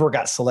that ever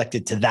got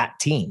selected to that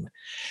team.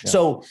 Yeah.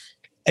 So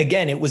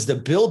again, it was the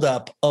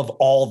buildup of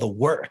all the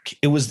work.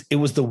 It was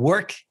the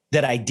work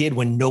that I did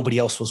when nobody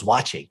else was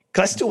watching,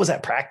 because I still was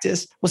at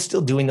practice, was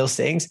still doing those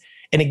things.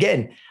 And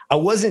again, I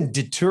wasn't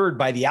deterred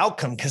by the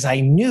outcome, because I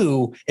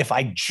knew if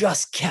I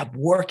just kept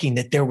working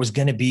that there was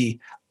going to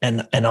be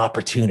an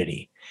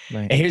opportunity.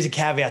 Right. And here's a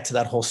caveat to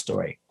that whole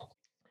story.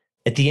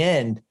 At the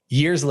end,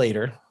 years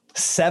later,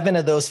 7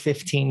 of those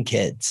 15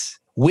 kids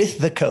with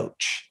the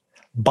coach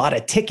bought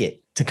a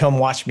ticket to come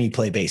watch me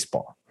play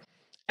baseball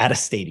at a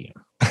stadium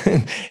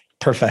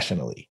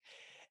professionally.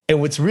 And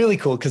what's really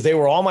cool, because they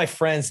were all my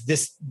friends,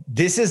 this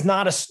is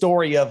not a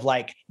story of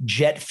like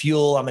jet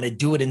fuel, I'm going to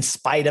do it in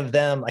spite of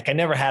them. Like, I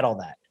never had all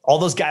that. All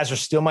those guys are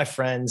still my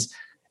friends.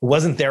 It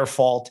wasn't their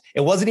fault.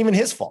 It wasn't even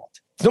his fault.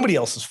 It's nobody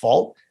else's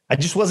fault. I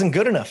just wasn't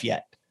good enough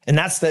yet. And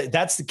that's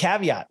the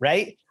caveat,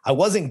 right? I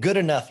wasn't good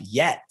enough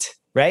yet,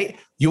 right?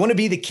 You want to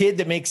be the kid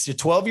that makes your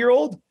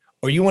 12-year-old,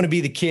 or you want to be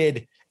the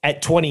kid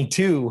at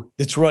 22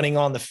 that's running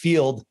on the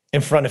field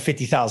in front of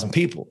 50,000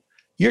 people?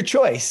 Your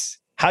choice.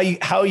 How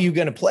are you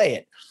going to play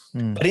it?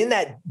 But in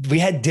that, we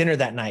had dinner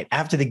that night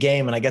after the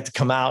game, and I got to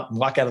come out and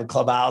walk out of the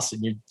clubhouse,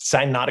 and you're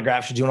signing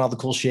autographs, you're doing all the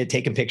cool shit,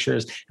 taking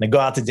pictures. And I go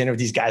out to dinner with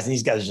these guys, and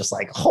these guys are just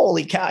like,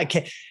 holy cow.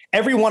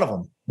 Every one of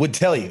them would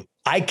tell you,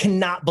 I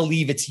cannot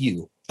believe it's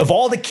you. Of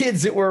all the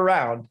kids that were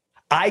around,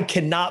 I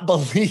cannot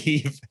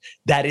believe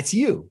that it's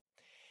you.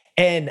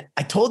 And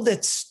I told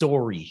that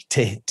story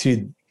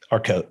to our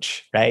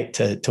coach, right?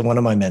 To one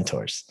of my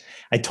mentors.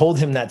 I told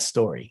him that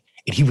story,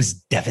 and he was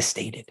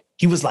devastated.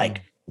 He was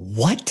like,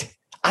 what?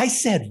 I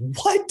said,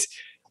 what?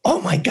 Oh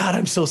my God,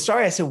 I'm so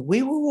sorry. I said,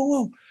 wait,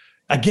 whoa.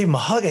 I gave him a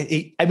hug.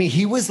 I mean,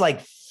 he was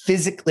like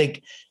physically,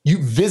 like,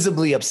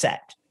 visibly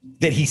upset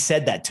that he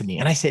said that to me.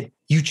 And I said,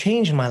 you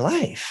changed my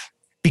life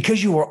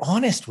because you were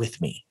honest with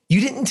me.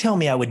 You didn't tell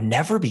me I would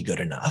never be good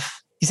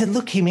enough. He said,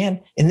 look, hey man,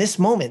 in this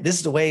moment, this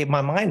is the way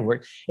my mind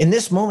works. In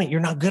this moment,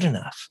 you're not good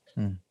enough.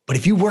 But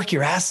if you work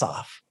your ass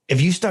off, if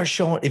you start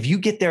showing, if you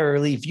get there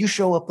early, if you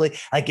show up late,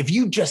 like if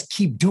you just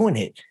keep doing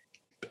it,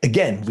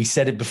 again, we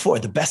said it before,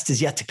 the best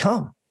is yet to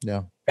come.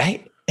 Yeah.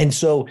 Right. And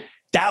so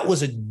that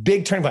was a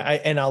big turning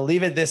point. And I'll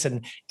leave it this,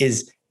 and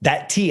is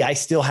that tee I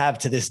still have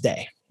to this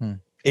day.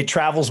 It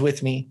travels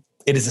with me.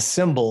 It is a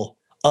symbol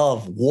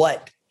of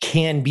what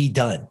can be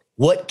done,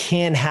 what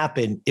can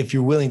happen if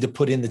you're willing to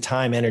put in the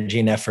time, energy,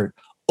 and effort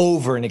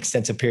over an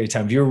extensive period of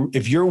time.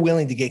 If you're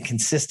willing to get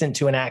consistent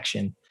to an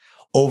action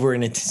over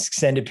an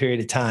extended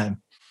period of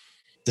time,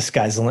 the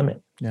sky's the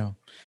limit. Yeah.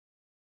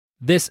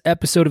 This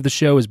episode of the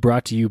show is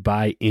brought to you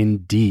by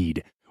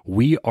Indeed.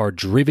 We are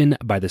driven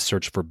by the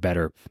search for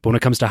better. But when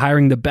it comes to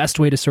hiring, the best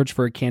way to search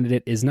for a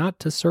candidate is not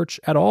to search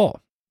at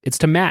all. It's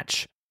to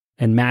match,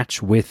 and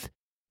match with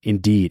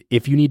Indeed.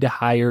 If you need to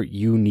hire,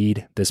 you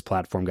need this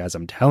platform, guys.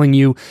 I'm telling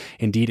you,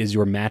 Indeed is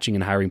your matching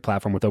and hiring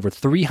platform with over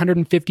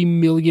 350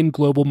 million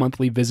global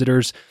monthly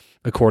visitors,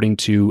 according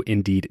to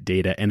Indeed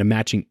data, and a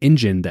matching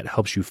engine that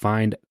helps you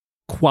find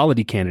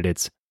quality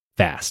candidates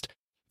fast.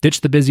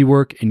 Ditch the busy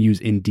work and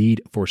use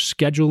Indeed for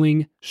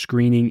scheduling,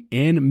 screening,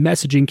 and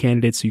messaging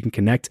candidates so you can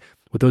connect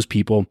with those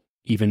people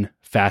even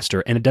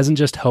faster. And it doesn't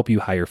just help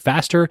you hire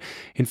faster.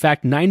 In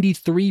fact,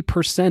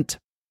 93%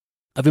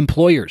 of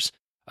employers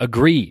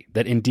agree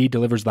that Indeed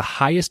delivers the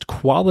highest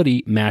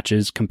quality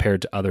matches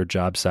compared to other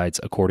job sites,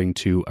 according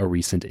to a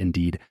recent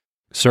Indeed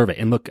survey.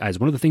 And look, guys,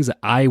 one of the things that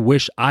I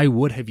wish I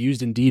would have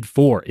used Indeed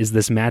for is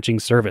this matching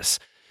service.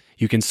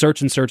 You can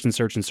search and search and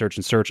search and search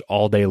and search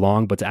all day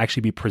long, but to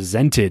actually be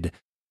presented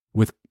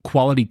with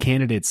quality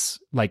candidates,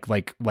 like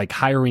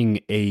hiring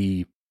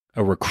a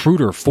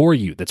recruiter for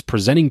you that's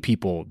presenting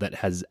people that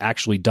has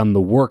actually done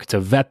the work to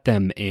vet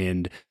them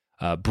and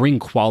bring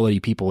quality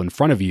people in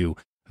front of you,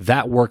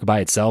 that work by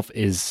itself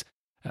is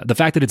the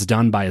fact that it's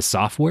done by a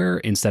software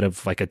instead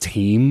of like a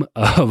team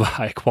of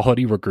high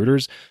quality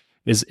recruiters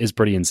is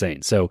pretty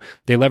insane. So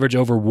they leverage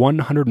over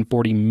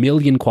 140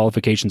 million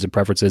qualifications and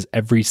preferences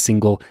every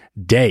single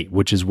day,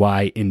 which is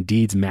why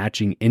Indeed's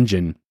matching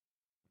engine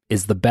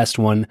is the best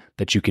one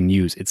that you can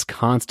use. It's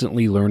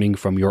constantly learning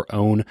from your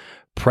own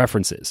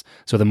preferences.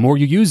 So the more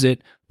you use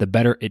it, the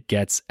better it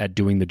gets at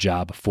doing the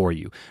job for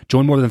you.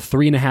 Join more than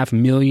 3.5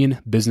 million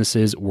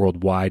businesses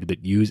worldwide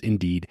that use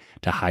Indeed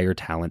to hire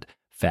talent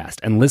fast.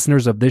 And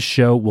listeners of this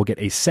show will get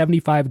a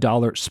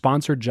 $75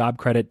 sponsored job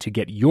credit to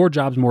get your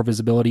jobs more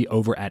visibility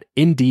over at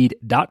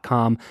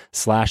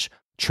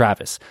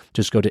Indeed.com/Travis.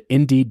 Just go to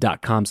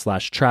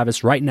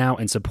Indeed.com/Travis right now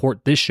and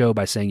support this show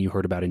by saying you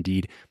heard about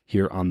Indeed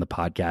here on the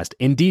podcast.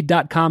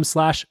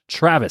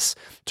 Indeed.com/Travis.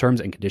 Terms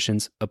and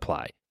conditions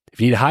apply. If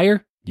you need to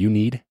hire, you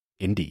need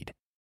Indeed.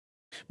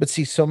 But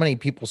see, so many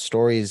people's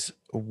stories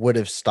would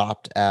have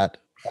stopped at,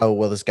 oh,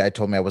 well, this guy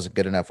told me I wasn't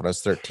good enough when I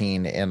was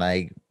 13 and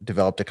I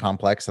developed a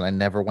complex and I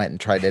never went and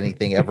tried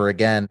anything ever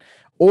again.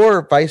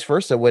 Or vice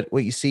versa. What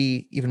you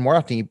see even more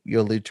often, you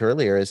alluded to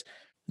earlier, is,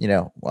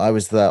 I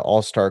was the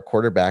all-star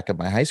quarterback of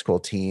my high school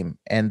team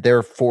and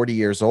they're 40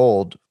 years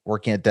old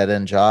working a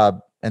dead-end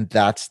job, and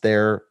that's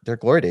their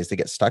glory days. They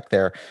get stuck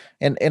there.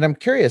 And I'm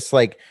curious,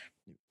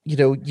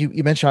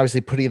 you mentioned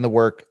obviously putting in the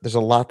work. There's a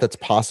lot that's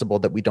possible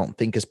that we don't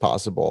think is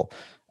possible.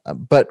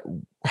 But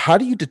how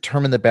do you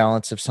determine the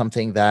balance of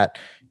something that,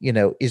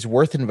 is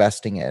worth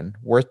investing in,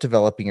 worth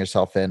developing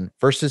yourself in,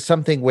 versus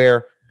something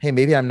where, hey,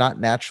 maybe I'm not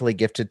naturally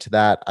gifted to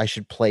that. I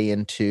should play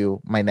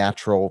into my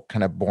natural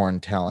kind of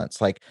born talents.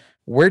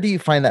 Where do you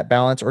find that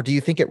balance? Or do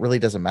you think it really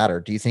doesn't matter?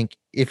 Do you think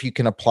if you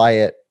can apply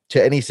it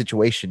to any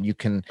situation, you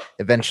can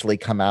eventually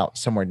come out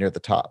somewhere near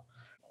the top?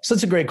 So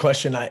it's a great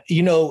question.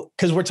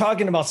 Because we're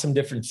talking about some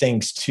different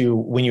things too.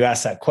 When you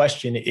ask that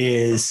question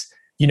is,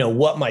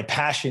 what my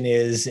passion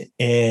is,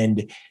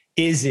 and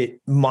is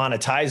it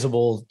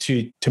monetizable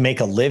to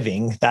make a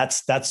living?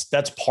 That's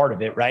part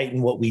of it, right?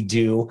 And what we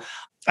do.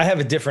 I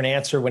have a different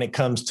answer when it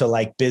comes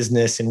to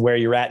business and where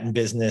you're at in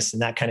business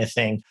and that kind of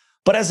thing.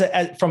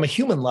 But from a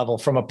human level,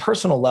 from a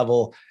personal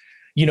level,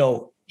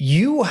 what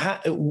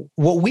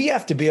we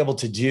have to be able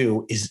to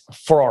do is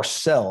for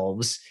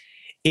ourselves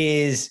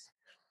is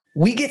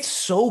we get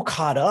so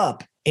caught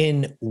up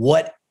in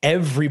what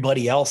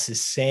everybody else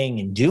is saying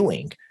and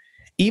doing,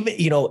 even,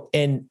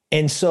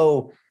 and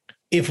so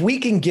if we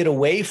can get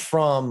away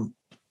from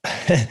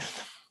the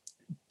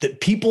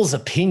people's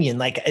opinion,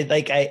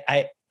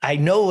 I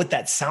know what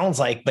that sounds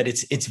like, but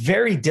it's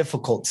very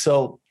difficult.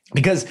 So,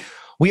 because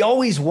we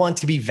always want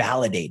to be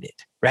validated,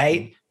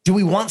 right? Do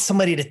we want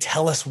somebody to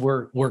tell us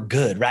we're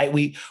good, right?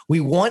 We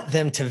want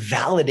them to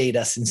validate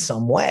us in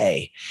some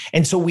way.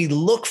 And so we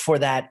look for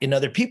that in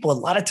other people. A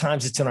lot of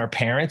times it's in our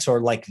parents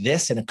or like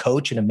this, and a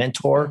coach and a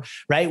mentor,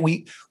 right?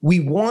 We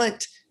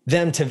want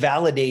them to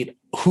validate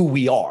who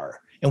we are,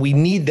 and we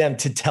need them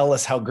to tell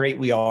us how great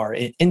we are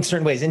in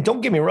certain ways. And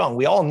don't get me wrong,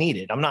 we all need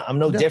it. I'm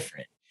no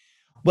different.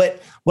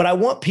 But what I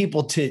want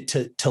people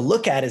to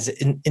look at is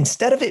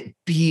instead of it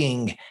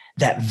being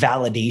that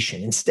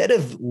validation, instead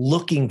of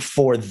looking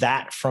for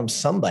that from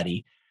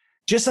somebody,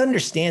 just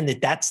understand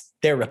that that's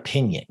their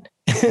opinion,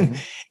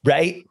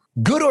 right?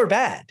 Good or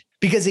bad.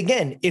 Because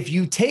again, if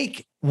you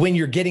take when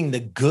you're getting the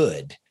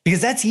good,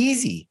 because that's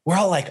easy. We're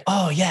all like,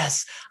 oh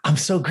yes, I'm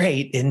so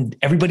great. And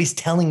everybody's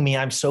telling me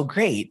I'm so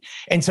great.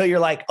 And so you're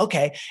like,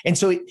 okay. And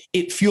so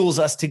it fuels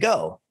us to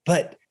go,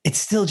 but it's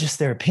still just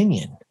their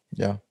opinion.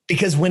 Yeah.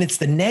 Because when it's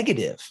the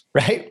negative,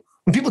 right?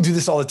 When people do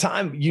this all the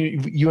time,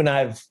 you and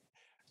I have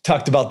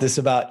talked about this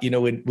about,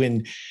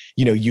 when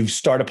you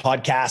start a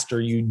podcast or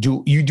you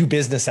do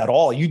business at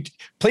all, you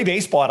play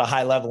baseball at a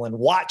high level and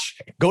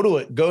go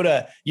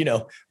to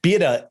be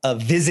at a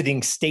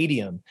visiting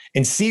stadium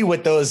and see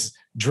what those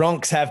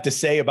drunks have to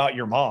say about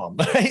your mom,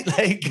 right?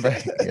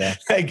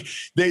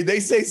 They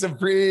say some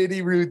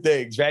pretty rude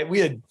things, right? We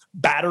had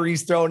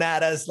batteries thrown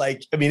at us.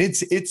 Like, I mean,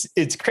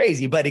 it's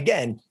crazy. But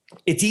again,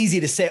 it's easy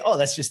to say, oh,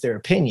 that's just their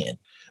opinion.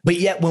 But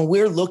yet when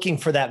we're looking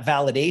for that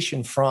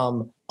validation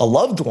from a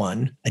loved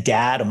one, a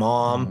dad, a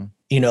mom,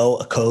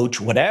 a coach,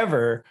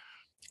 whatever,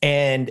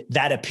 and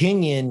that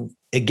opinion,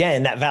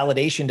 again, that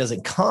validation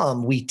doesn't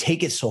come, we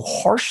take it so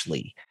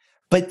harshly.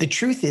 But the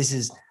truth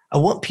is I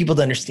want people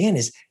to understand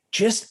is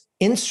just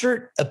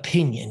insert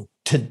opinion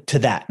to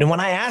that. And when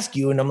I ask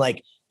you, and I'm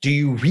like, do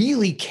you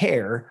really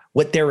care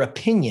what their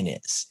opinion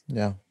is?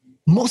 Yeah.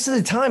 Most of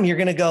the time you're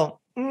going to go,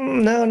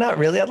 no, not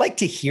really. I'd like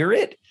to hear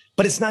it,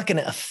 but it's not going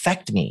to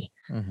affect me.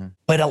 Mm-hmm.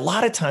 But a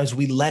lot of times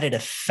we let it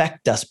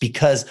affect us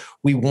because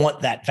we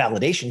want that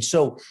validation.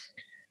 So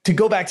to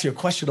go back to your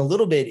question a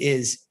little bit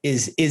is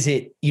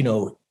it,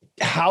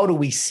 how do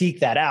we seek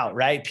that out,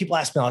 right? People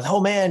ask me,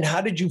 oh man,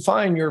 how did you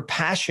find your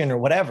passion or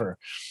whatever?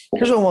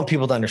 Here's what I want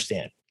people to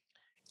understand.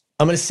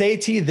 I'm going to say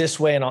it to you this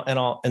way,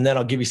 and then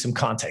I'll give you some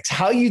context.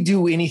 How you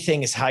do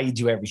anything is how you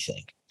do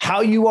everything.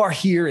 How you are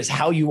here is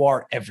how you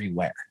are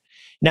everywhere.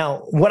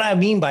 Now, what I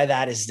mean by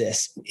that is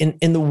this: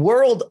 in the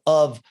world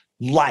of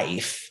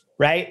life,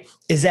 right,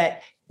 is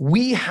that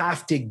we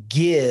have to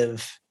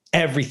give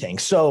everything.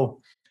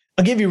 So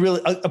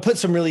I'll put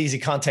some really easy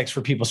context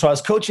for people. So I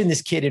was coaching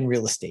this kid in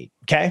real estate,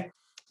 okay,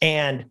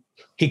 and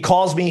he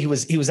calls me. He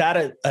was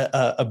at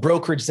a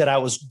brokerage that I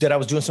was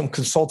doing some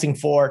consulting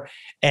for,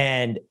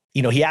 and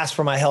he asked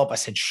for my help. I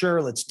said,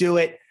 sure, let's do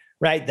it.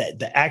 Right.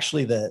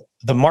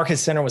 The Market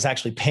Center was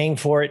actually paying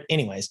for it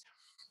anyways.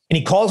 And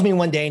he calls me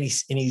one day and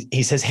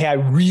he says, hey, I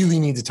really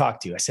need to talk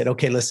to you. I said,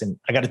 okay, listen,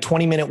 I got a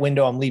 20-minute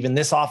window. I'm leaving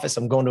this office.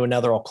 I'm going to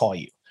another. I'll call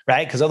you.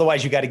 Right. Because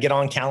otherwise you got to get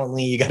on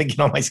Calendly. You got to get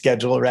on my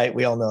schedule. Right.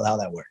 We all know how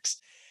that works.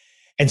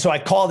 And so I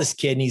call this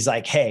kid and he's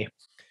like, hey,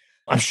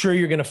 I'm sure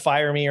you're going to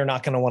fire me or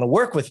not going to want to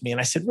work with me. And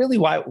I said, really?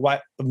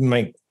 Why? I'm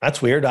like,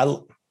 that's weird.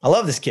 I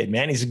love this kid,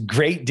 man. He's a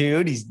great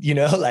dude. He's,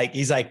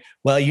 he's like,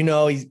 well,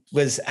 he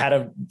was at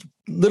a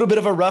little bit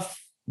of a rough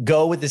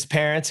go with his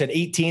parents. At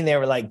 18, they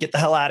were like, get the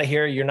hell out of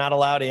here. You're not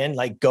allowed in.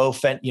 Like, go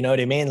fend, you know what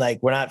I mean? Like,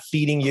 we're not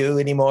feeding you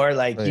anymore.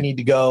 Like, right. You need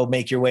to go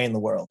make your way in the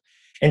world.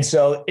 And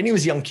he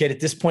was a young kid.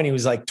 At this point, he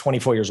was like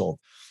 24 years old.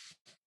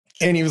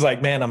 And he was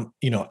like, man,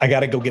 I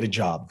got to go get a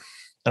job.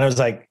 And I was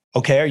like,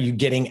 okay, are you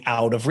getting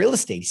out of real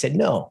estate? He said,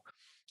 no.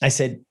 I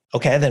said,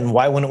 okay, then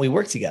why wouldn't we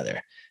work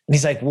together? And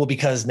he's like, well,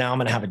 because now I'm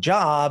going to have a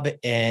job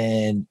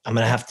and I'm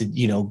going to have to,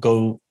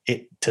 go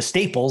to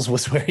Staples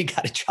was where he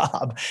got a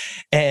job.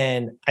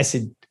 And I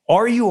said,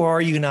 are you or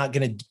are you not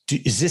going to do,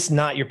 is this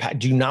not your,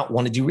 do you not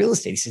want to do real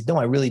estate? He said, no,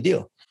 I really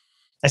do.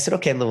 I said,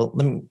 okay,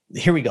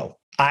 here we go.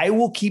 I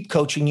will keep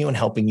coaching you and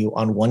helping you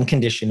on one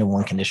condition and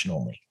one condition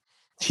only.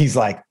 He's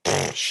like,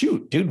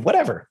 shoot, dude,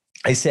 whatever.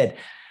 I said,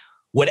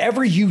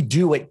 whatever you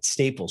do at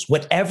Staples,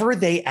 whatever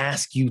they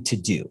ask you to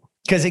do,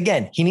 because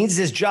again, he needs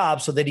this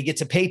job so that he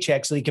gets a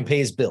paycheck so he can pay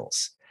his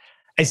bills.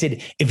 I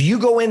said, if you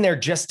go in there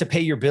just to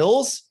pay your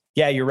bills,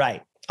 yeah, you're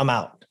right. I'm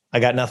out. I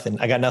got nothing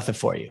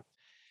for you.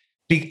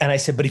 And I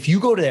said, but if you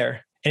go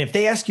there and if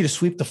they ask you to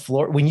sweep the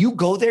floor, when you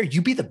go there,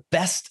 you be the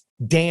best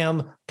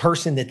damn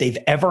person that they've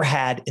ever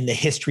had in the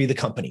history of the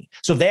company.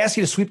 So if they ask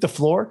you to sweep the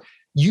floor,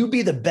 you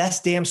be the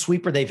best damn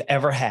sweeper they've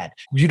ever had.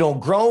 You don't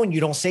groan.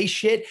 You don't say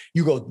shit.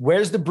 You go,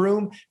 where's the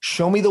broom?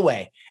 Show me the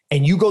way.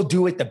 And you go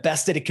do it the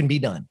best that it can be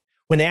done.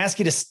 When they ask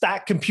you to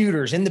stack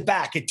computers in the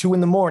back at 2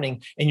 a.m.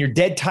 and you're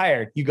dead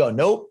tired, you go,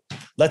 nope,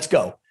 let's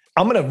go.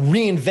 I'm going to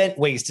reinvent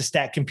ways to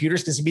stack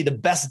computers because it'll be the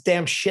best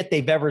damn shit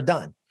they've ever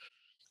done.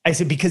 I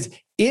said, because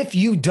if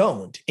you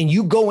don't, and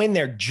you go in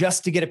there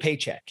just to get a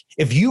paycheck,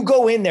 if you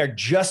go in there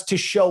just to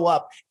show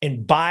up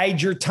and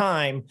bide your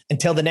time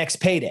until the next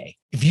payday,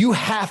 if you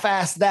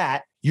half-ass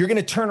that, you're going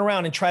to turn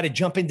around and try to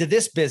jump into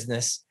this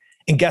business.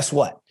 And guess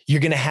what?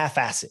 You're going to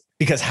half-ass it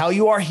because how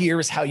you are here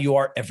is how you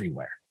are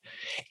everywhere.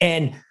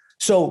 And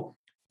so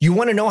you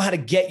want to know how to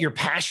get your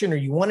passion or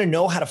you want to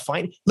know how to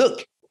find,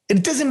 look,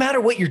 it doesn't matter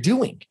what you're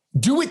doing.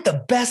 Do it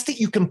the best that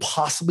you can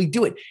possibly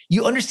do it.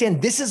 You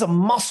understand this is a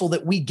muscle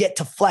that we get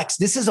to flex.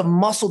 This is a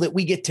muscle that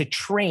we get to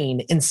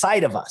train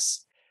inside of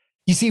us.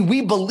 You see,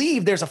 we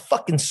believe there's a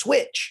fucking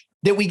switch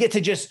that we get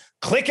to just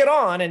click it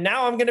on and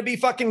now I'm going to be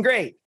fucking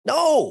great.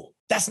 No,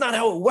 that's not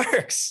how it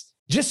works.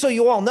 Just so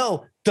you all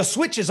know, the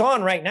switch is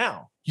on right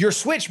now. Your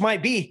switch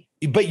might be,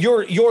 but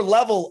your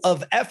level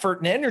of effort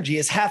and energy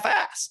is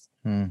half-assed.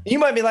 You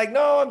might be like,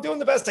 no, I'm doing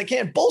the best I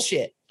can.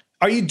 Bullshit.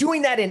 Are you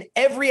doing that in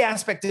every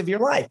aspect of your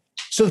life?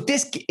 So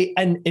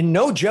and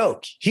no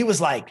joke, he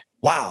was like,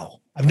 wow,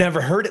 I've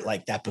never heard it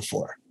like that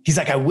before. He's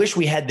like, I wish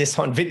we had this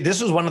on video.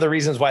 This was one of the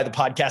reasons why the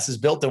podcast is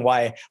built and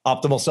why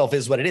Optimal Self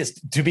is what it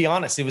is. To be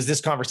honest, it was this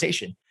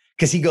conversation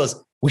because he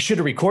goes, we should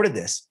have recorded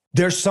this.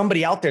 There's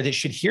somebody out there that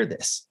should hear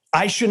this.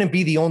 I shouldn't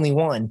be the only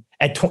one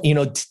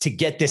to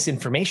get this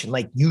information.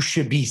 Like you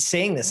should be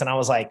saying this. And I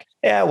was like,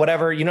 yeah,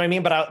 whatever. You know what I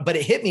mean? But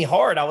it hit me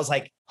hard. I was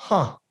like,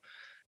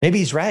 maybe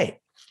he's right.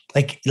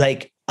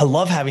 Like I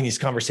love having these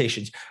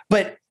conversations,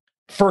 but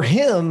for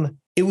him,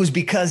 it was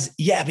because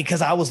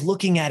I was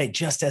looking at it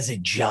just as a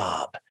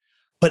job.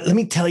 But let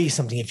me tell you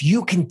something. If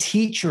you can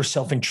teach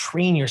yourself and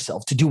train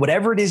yourself to do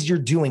whatever it is you're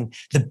doing,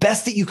 the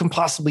best that you can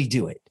possibly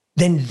do it,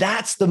 then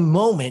that's the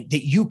moment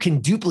that you can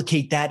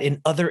duplicate that in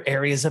other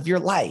areas of your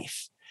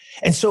life.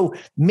 And so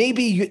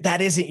maybe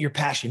that isn't your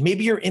passion.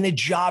 Maybe you're in a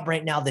job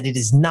right now that it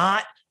is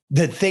not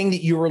the thing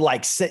that you were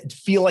like,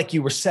 feel like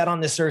you were set on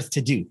this earth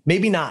to do.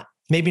 Maybe not,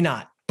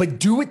 but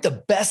do it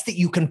the best that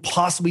you can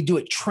possibly do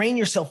it. Train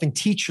yourself and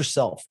teach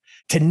yourself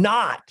to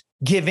not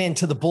give in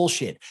to the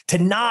bullshit, to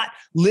not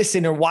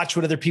listen or watch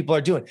what other people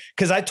are doing.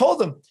 Because I told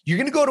them, you're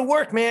going to go to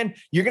work, man.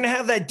 You're going to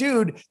have that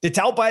dude that's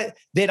out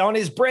that on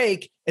his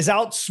break is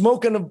out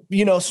smoking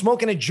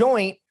a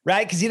joint,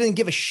 right? Because he didn't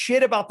give a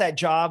shit about that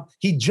job.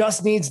 He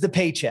just needs the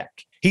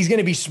paycheck. He's going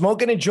to be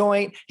smoking a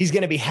joint. He's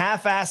going to be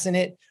half-assing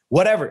it,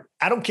 whatever.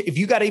 I don't care if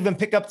you got to even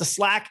pick up the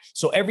slack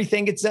so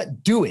everything gets done,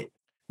 do it.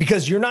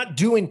 Because you're not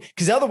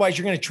because otherwise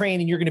you're going to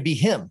train and you're going to be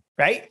him,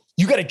 right?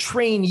 You got to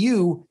train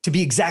you to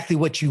be exactly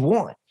what you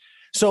want.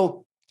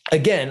 So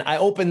again, I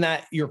open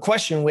your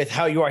question with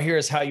how you are here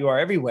is how you are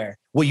everywhere.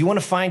 Well, you want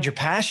to find your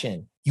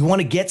passion. You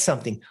want to get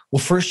something. Well,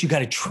 first you got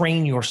to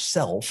train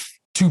yourself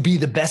to be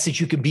the best that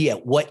you can be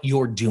at what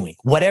you're doing,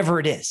 whatever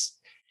it is.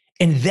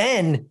 And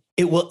then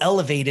it will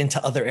elevate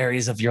into other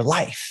areas of your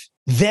life.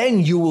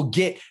 Then you'll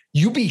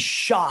be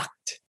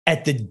shocked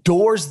at the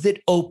doors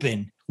that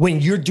open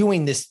when you're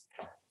doing this.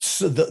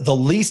 So the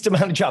least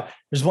amount of job.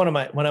 There's one of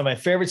my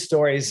favorite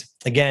stories.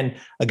 Again,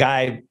 a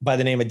guy by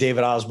the name of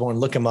David Osborne,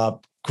 look him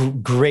up.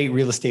 Great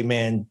real estate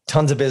man,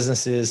 tons of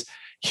businesses,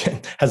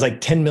 has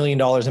like $10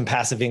 million in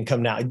passive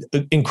income now.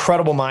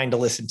 Incredible mind to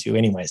listen to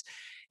anyways.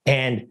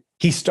 And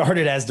he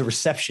started as the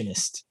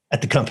receptionist at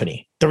the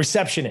company,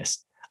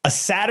 a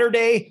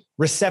Saturday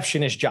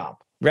receptionist job,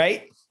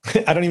 right?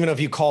 I don't even know if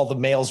you call the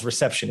males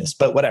receptionist,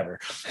 but whatever.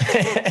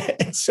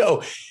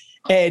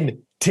 And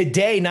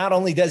today, not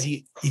only does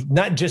he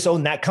not just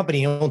own that company,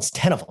 he owns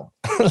 10 of them.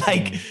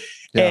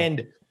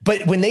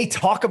 But when they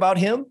talk about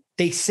him,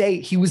 they say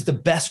he was the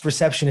best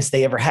receptionist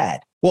they ever had.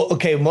 Well,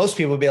 okay, most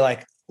people would be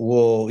like,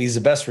 well, he's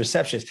the best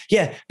receptionist.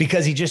 Yeah,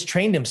 because he just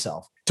trained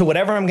himself to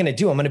whatever I'm going to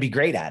do, I'm going to be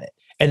great at it.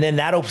 And then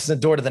that opens the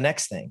door to the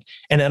next thing.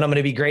 And then I'm going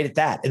to be great at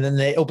that. And then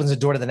it opens the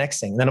door to the next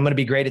thing. And then I'm going to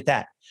be great at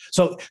that.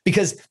 So,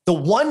 because the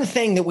one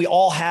thing that we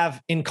all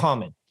have in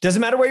common, doesn't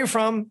matter where you're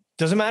from,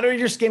 doesn't matter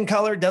your skin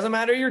color, doesn't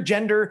matter your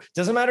gender,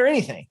 doesn't matter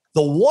anything.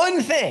 The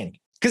one thing,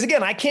 because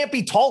again, I can't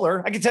be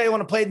taller. I can tell you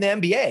when I played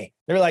in the NBA,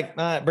 they're like,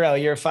 bro,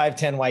 you're a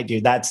 5'10" white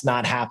dude. That's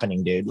not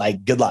happening, dude.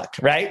 Like, good luck,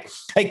 right?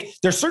 Like,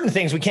 there's certain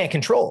things we can't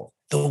control.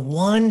 The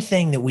one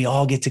thing that we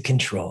all get to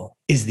control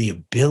is the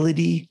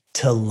ability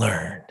to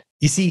learn.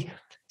 You see,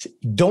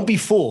 don't be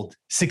fooled.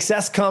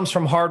 Success comes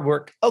from hard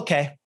work.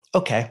 Okay.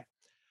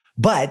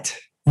 But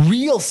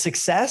real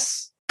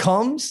success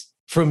comes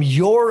from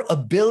your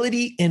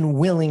ability and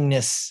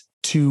willingness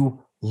to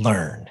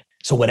learn.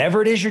 So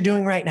whatever it is you're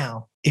doing right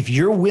now, if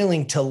you're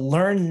willing to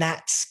learn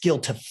that skill,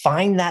 to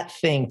find that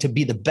thing, to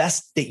be the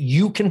best that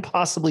you can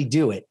possibly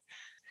do it,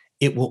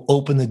 it will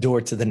open the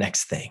door to the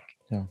next thing.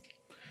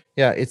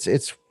 Yeah.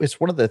 It's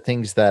one of the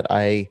things that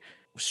I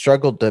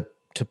struggled to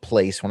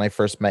place when I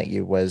first met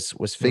you was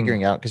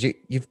figuring out, because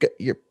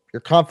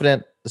you're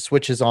confident, the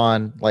switch is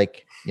on,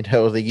 like,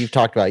 that you've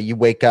talked about. You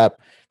wake up,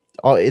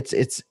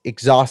 it's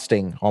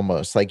exhausting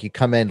almost. Like, you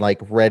come in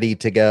like ready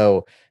to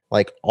go,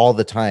 like, all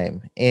the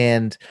time.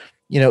 And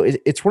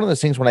it's one of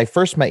those things. When I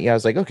first met you, I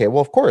was like, okay,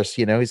 well, of course,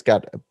 he's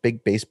got a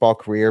big baseball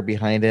career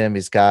behind him.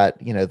 He's got,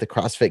 the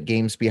CrossFit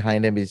Games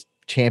behind him. He's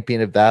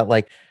champion of that.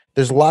 Like,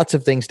 there's lots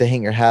of things to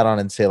hang your hat on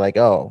and say, like,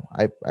 oh,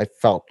 I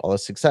felt all the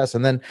success.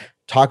 And then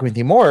talking with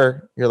you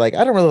more, you're like,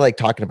 I don't really like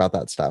talking about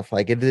that stuff.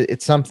 Like,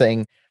 it's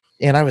something.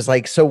 And I was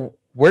like, so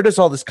where does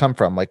all this come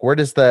from? Like, where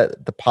does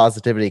the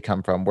positivity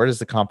come from? Where does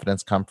the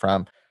confidence come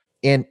from?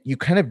 And you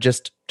kind of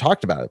just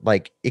talked about it.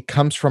 Like, it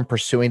comes from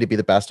pursuing to be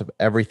the best of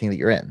everything that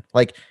you're in.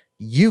 Like,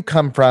 you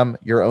come from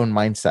your own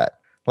mindset.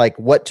 Like,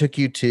 what took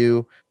you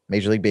to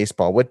Major League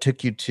Baseball? What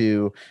took you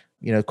to,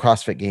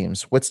 CrossFit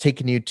Games? What's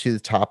taken you to the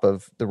top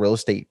of the real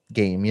estate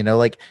game?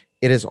 Like,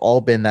 it has all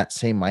been that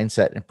same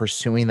mindset and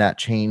pursuing that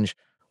change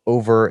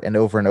over and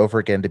over and over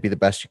again to be the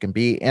best you can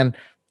be. And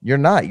you're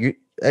not.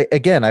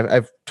 Again,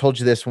 I've told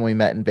you this when we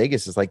met in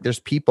Vegas, is like, there's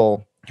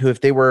people who,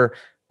 if they were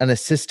an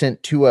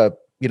assistant to a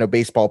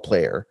baseball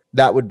player,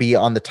 that would be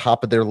on the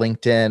top of their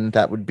LinkedIn.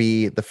 That would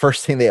be the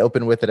first thing they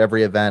open with at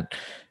every event.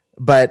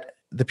 But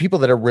the people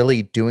that are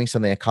really doing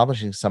something,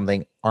 accomplishing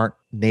something, aren't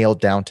nailed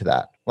down to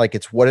that. Like,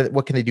 it's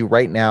what can they do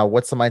right now?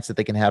 What's the mindset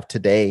they can have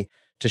today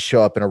to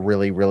show up in a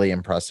really, really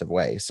impressive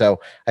way? So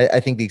I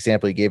think the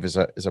example you gave is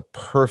a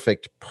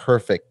perfect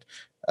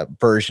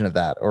version of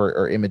that,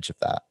 or image of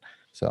that.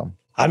 So,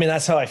 I mean,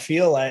 that's how I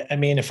feel. I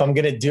mean, if I'm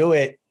going to do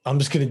it, I'm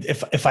just going to,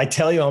 if I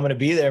tell you I'm going to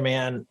be there,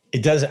 man,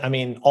 it doesn't, I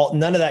mean,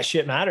 none of that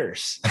shit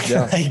matters.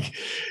 Yeah. Like,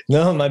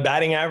 no, my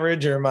batting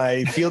average or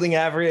my fielding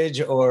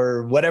average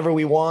or whatever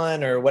we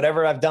won or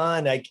whatever I've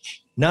done, like,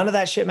 none of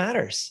that shit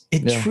matters.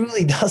 It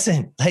truly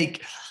doesn't.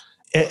 Like,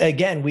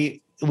 again,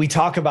 we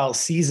talk about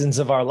seasons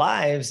of our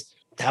lives.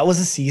 That was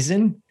a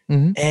season.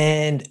 Mm-hmm.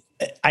 And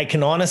I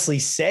can honestly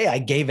say I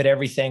gave it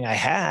everything I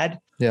had.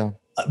 Yeah.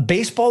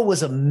 Baseball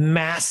was a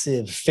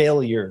massive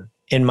failure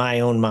in my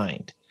own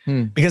mind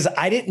because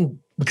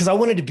I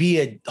wanted to be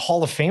a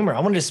Hall of Famer. I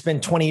wanted to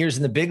spend 20 years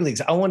in the big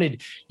leagues. I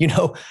wanted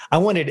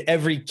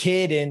every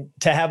kid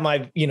to have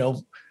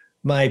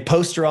my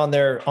poster on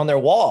their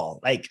wall.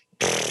 Like,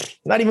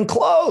 not even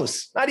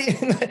close.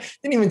 Didn't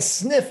even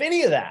sniff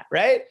any of that.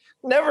 Right.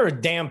 Never a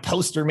damn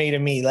poster made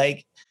of me.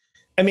 Like,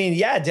 I mean,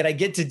 yeah. Did I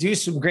get to do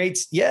some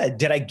greats? Yeah.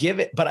 Did I give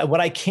it? But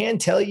what I can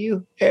tell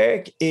you,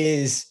 Eric,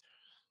 is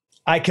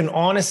I can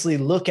honestly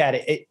look at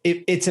it.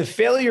 It's a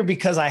failure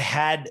because I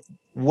had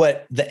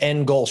what the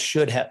end goal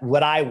should have,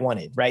 what I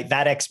wanted, right?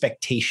 That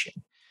expectation.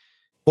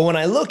 But when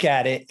I look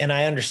at it and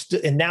I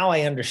understood, and now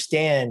I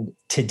understand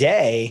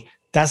today,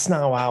 that's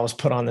not why I was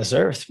put on this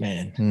earth,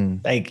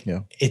 man.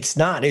 It's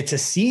not, it's a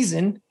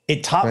season.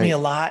 It taught me a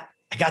lot.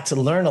 I got to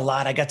learn a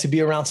lot. I got to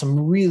be around some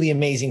really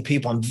amazing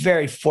people. I'm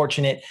very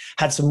fortunate,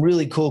 had some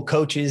really cool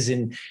coaches,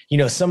 and,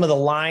 some of the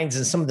lines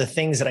and some of the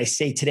things that I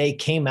say today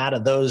came out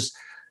of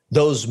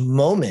those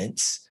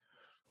moments.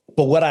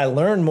 But what I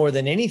learned more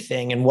than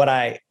anything, and what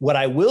I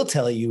will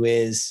tell you,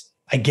 is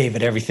I gave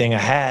it everything I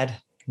had.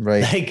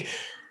 Right. Like,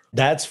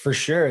 that's for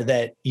sure,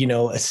 that,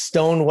 a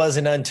stone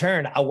wasn't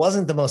unturned. I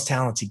wasn't the most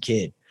talented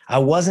kid. I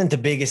wasn't the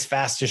biggest,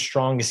 fastest,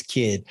 strongest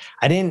kid.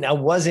 I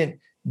wasn't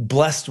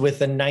blessed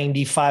with a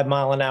 95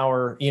 mile an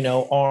hour,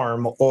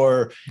 arm,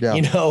 or,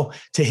 to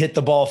hit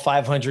the ball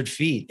 500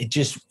 feet. It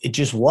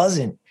just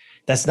wasn't.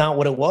 That's not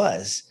what it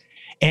was.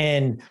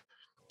 And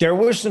there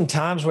were some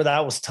times where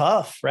that was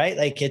tough, right?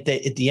 Like at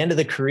the end of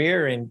the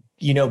career, and,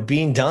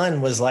 being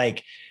done was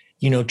like,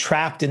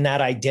 trapped in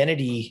that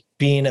identity,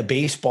 being a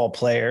baseball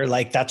player.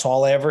 Like, that's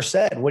all I ever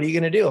said. What are you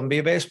going to do? I'm gonna be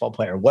a baseball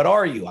player. What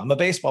are you? I'm a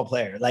baseball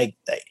player. Like,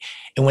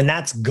 and when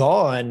that's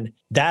gone,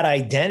 that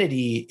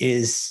identity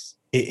is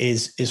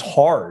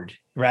hard.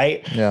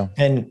 Right. Yeah.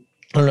 And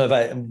I don't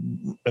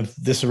know if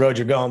this is the road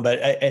you're going,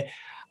 but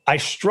I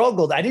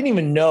struggled. I didn't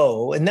even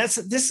know. And this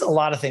is a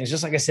lot of things,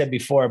 just like I said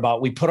before,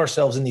 about we put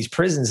ourselves in these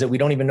prisons that we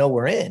don't even know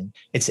we're in.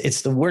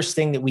 It's the worst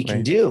thing that we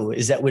can do,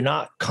 is that we're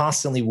not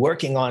constantly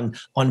working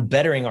on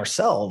bettering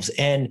ourselves.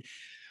 And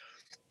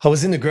I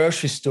was in the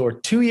grocery store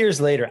 2 years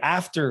later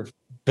after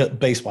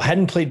baseball. I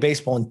hadn't played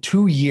baseball in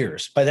 2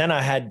 years. By then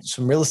I had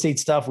some real estate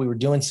stuff. We were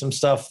doing some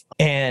stuff,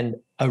 and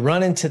I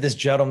run into this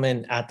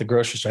gentleman at the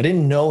grocery store. I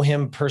didn't know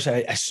him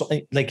personally. I saw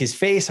like his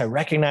face. I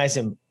recognize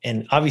him.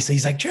 And obviously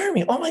he's like,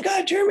 Jeremy, oh my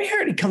God, Jeremy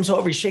Herod. He comes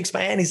over, he shakes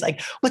my hand. He's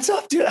like, what's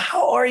up, dude?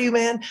 How are you,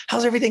 man?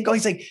 How's everything going?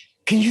 He's like,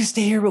 can you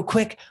stay here real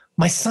quick?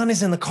 My son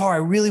is in the car. I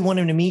really want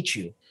him to meet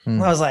you. I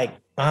was like,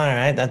 all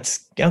right,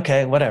 that's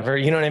okay, whatever.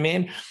 You know what I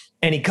mean?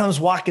 And he comes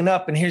walking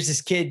up, and here's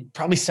this kid,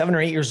 probably 7 or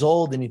 8 years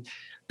old, and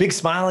big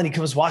smile. And he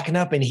comes walking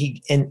up, and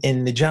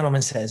and the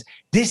gentleman says,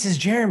 this is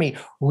Jeremy.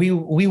 We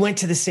went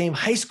to the same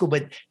high school,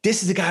 but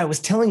this is the guy I was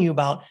telling you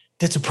about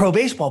that's a pro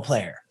baseball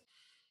player.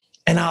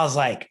 And I was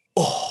like,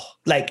 oh,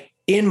 like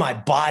in my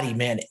body,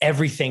 man,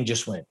 everything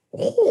just went,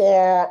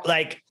 oh,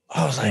 like,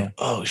 I was like,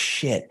 oh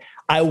shit.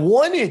 I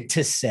wanted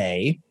to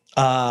say,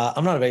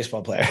 I'm not a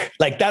baseball player.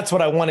 Like, that's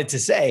what I wanted to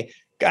say.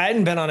 I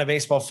hadn't been on a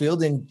baseball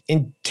field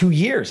in 2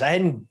 years. I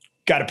hadn't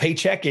got a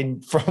paycheck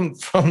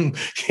from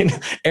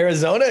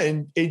Arizona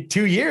in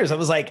 2 years. I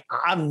was like,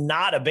 I'm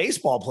not a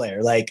baseball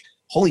player. Like,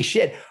 holy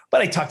shit.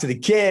 But I talked to the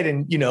kid,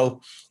 and,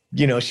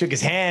 shook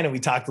his hand, and we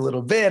talked a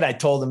little bit. I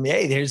told him,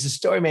 hey, here's the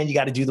story, man. You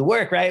got to do the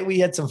work, right? We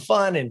had some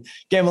fun, and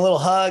gave him a little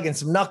hug and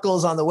some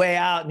knuckles on the way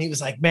out. And he was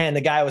like, man,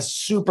 the guy was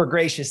super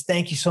gracious.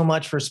 Thank you so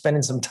much for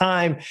spending some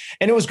time.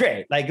 And it was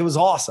great. Like, it was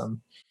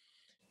awesome.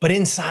 But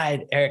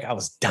inside, Eric, I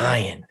was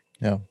dying.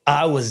 Yeah.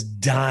 I was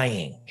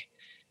dying.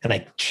 And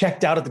I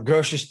checked out at the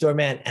grocery store,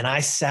 man. And I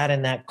sat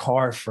in that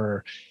car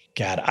for,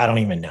 God, I don't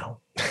even know,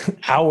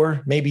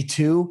 hour, maybe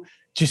two,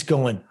 just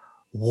going,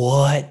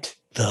 what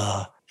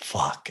the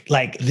fuck?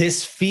 Like,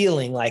 this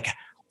feeling, like,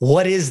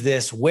 what is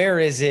this? Where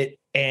is it?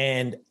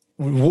 And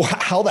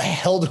how the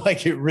hell do I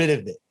get rid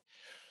of it?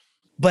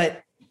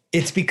 But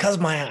it's because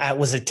my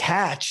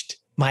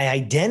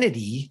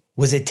identity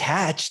was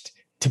attached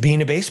to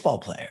being a baseball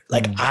player.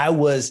 Like,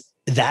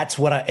 that's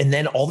what and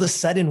then all of a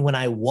sudden, when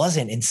I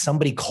wasn't, and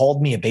somebody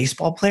called me a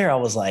baseball player, I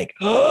was like,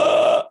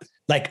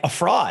 like a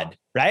fraud,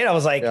 right? I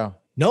was like,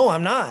 no,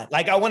 I'm not.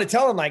 Like, I want to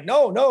tell them, like,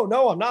 no,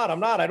 I'm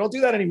not. I don't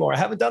do that anymore. I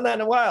haven't done that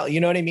in a while. You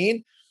know what I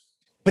mean?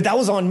 But that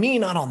was on me,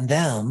 not on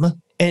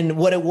them. And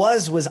what it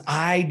was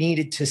I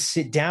needed to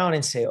sit down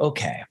and say,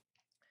 okay,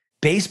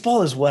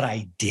 baseball is what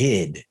I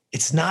did.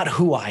 It's not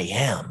who I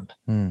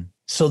am.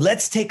 So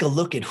let's take a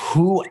look at,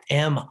 who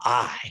am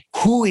I?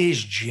 Who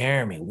is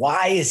Jeremy?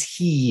 Why is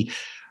he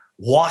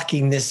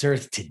walking this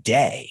earth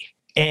today?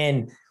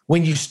 And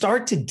when you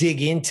start to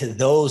dig into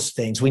those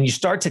things, when you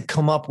start to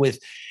come up with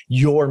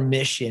your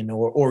mission,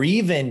 or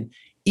even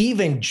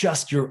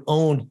just your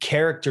own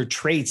character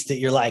traits that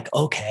you're like,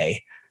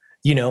 okay,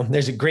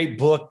 there's a great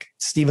book,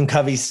 Stephen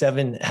Covey's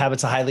 7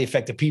 Habits of Highly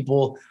Effective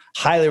People.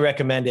 Highly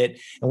recommend it.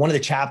 And one of the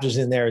chapters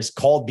in there is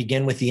called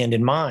Begin with the End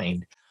in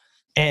Mind.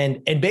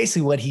 And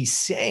basically what he's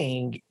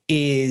saying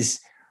is,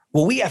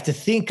 what we have to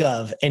think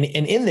of, and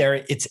in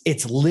there,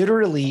 it's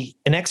literally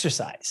an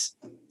exercise.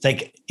 It's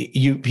like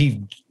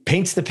he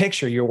paints the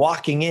picture. You're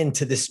walking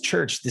into this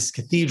church, this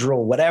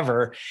cathedral,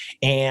 whatever,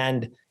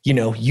 and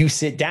you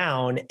sit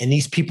down and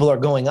these people are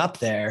going up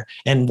there,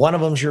 and one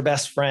of them's your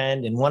best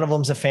friend, and one of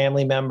them's a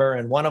family member,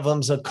 and one of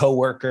them's a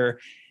coworker,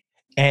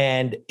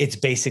 and it's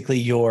basically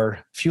your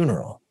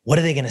funeral. What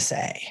are they going to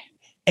say?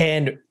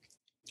 And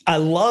I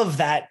love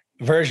that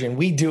version.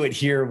 We do it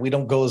here. We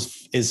don't go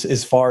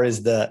as far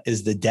as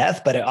the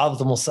death, but at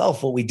Optimal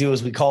Self, what we do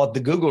is we call it the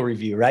Google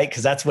review, right?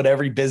 Because that's what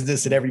every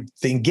business and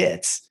everything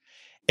gets.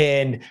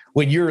 And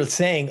when you're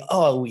saying,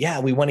 oh yeah,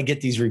 we want to get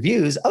these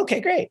reviews.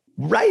 Okay, great.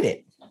 Write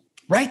it.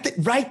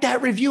 Write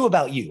that review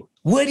about you.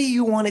 What do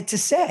you want it to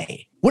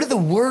say? What are the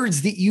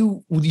words that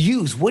you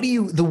use?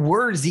 The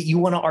words that you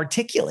want to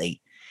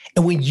articulate?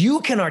 And when you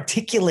can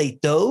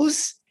articulate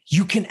those,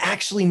 you can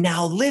actually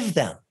now live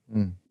them.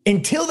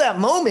 Until that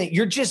moment,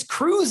 you're just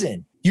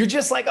cruising. You're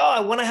just like, oh, I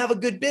want to have a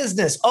good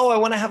business. Oh, I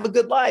want to have a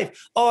good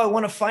life. Oh, I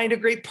want to find a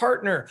great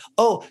partner.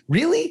 Oh,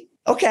 really?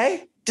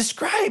 Okay.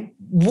 Describe.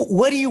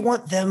 What do you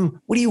want them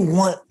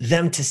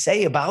to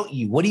say about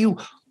you? What do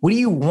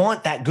you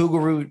want that Google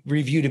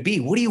review to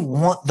be? What do you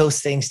want those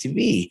things to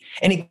be?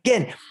 And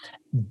again,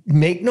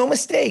 make no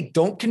mistake.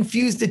 Don't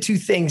confuse the two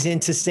things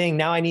into saying,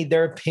 now I need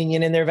their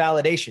opinion and their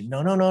validation.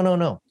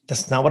 No.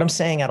 That's not what I'm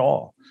saying at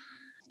all.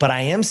 But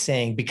I am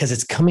saying, because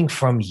it's coming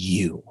from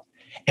you.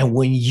 And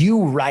when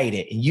you write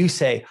it and you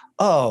say,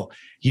 oh,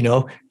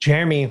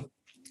 Jeremy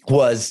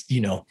was,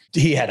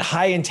 he had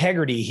high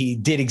integrity. He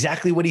did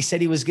exactly what he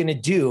said he was going to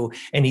do.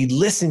 And he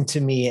listened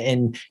to me.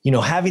 And,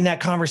 having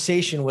that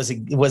conversation was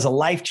a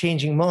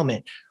life-changing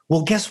moment.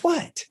 Well, guess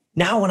what?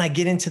 Now, when I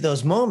get into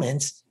those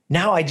moments,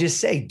 now I just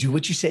say, do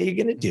what you say you're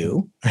going to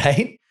do,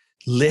 right?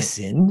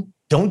 Listen.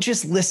 Don't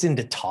just listen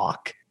to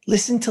talk.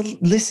 Listen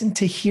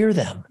to hear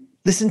them.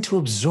 Listen to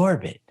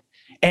absorb it.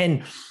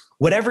 And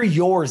whatever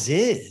yours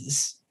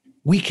is,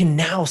 we can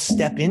now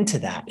step into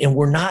that. And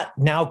we're not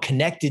now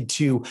connected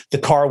to the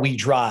car we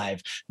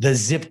drive, the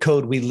zip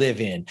code we live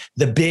in,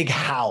 the big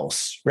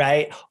house,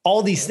 right?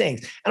 All these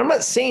things. And I'm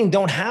not saying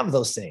don't have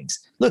those things.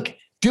 Look,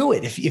 do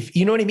it. If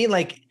you know what I mean?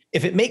 Like,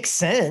 if it makes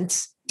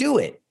sense, do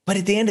it. But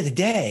at the end of the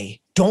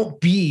day,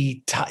 don't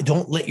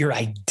let your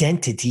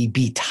identity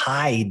be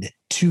tied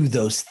to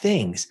those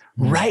things.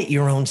 Write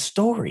your own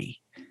story.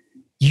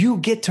 You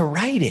get to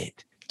write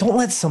it. Don't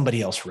let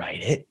somebody else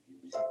write it.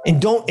 And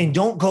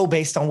don't go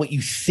based on what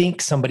you think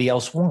somebody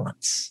else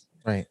wants.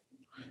 Right.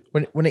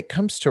 When it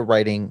comes to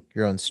writing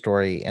your own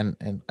story,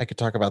 and I could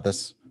talk about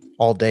this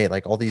all day,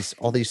 like all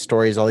these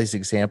stories, all these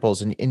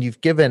examples, and you've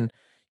given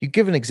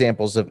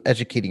examples of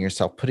educating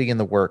yourself, putting in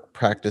the work,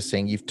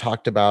 practicing. You've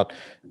talked about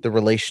the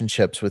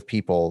relationships with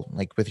people,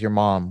 like with your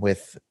mom,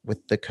 with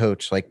the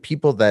coach, like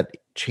people that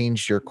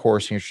changed your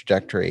course and your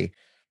trajectory.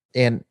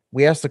 And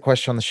we ask the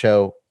question on the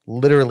show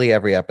literally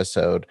every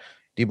episode: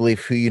 do you believe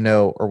who you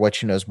know or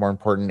what you know is more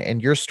important?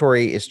 And your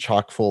story is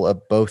chock full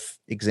of both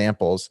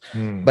examples.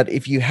 But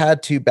if you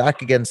had to,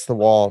 back against the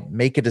wall,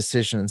 make a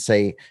decision and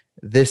say,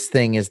 this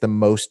thing is the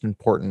most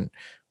important,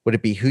 would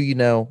it be who you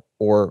know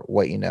or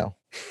what you know?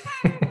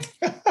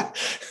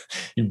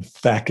 You're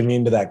backing me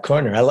into that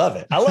corner. I love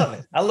it.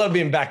 I love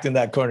being backed in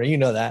that corner. You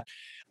know that.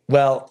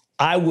 Well,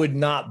 I would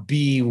not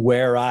be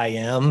where I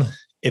am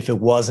if it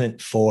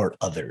wasn't for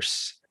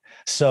others.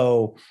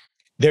 So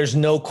there's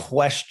no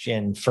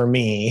question for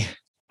me.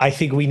 I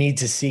think we need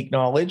to seek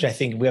knowledge. I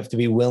think we have to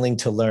be willing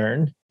to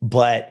learn,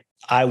 but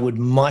I would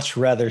much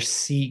rather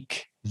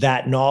seek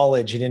that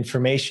knowledge and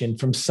information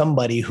from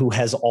somebody who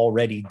has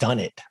already done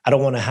it. I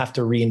don't want to have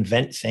to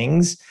reinvent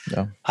things.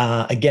 No.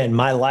 Again,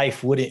 my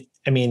life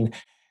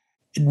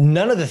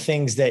none of the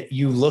things that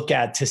you look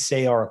at to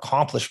say are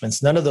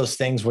accomplishments, none of those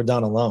things were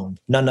done alone.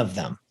 None of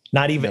them.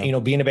 Not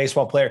even, being a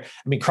baseball player.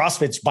 I mean,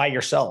 CrossFit's by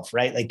yourself,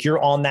 right? Like,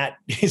 you're on that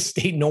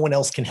state. No one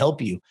else can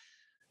help you.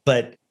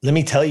 But let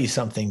me tell you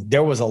something.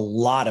 There was a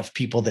lot of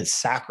people that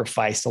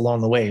sacrificed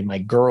along the way. My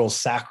girls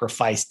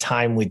sacrificed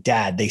time with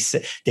dad.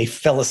 They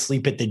fell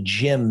asleep at the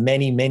gym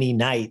many, many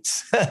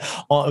nights.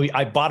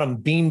 I bought them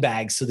bean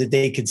bags so that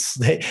they could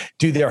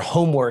do their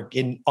homework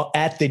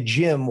at the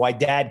gym while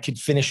dad could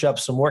finish up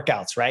some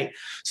workouts, right?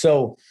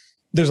 So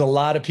there's a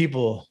lot of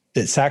people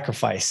that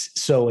sacrifice.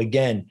 So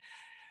again,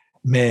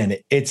 man,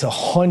 it's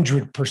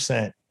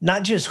 100%,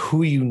 not just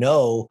who you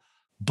know,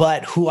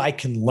 but who I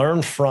can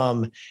learn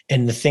from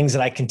and the things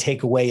that I can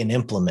take away and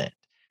implement.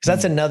 Because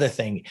that's another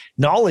thing.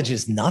 Knowledge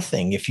is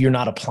nothing if you're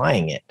not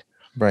applying it.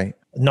 Right.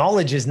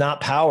 Knowledge is not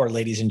power,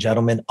 ladies and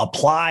gentlemen.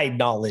 Applied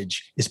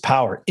knowledge is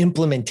power.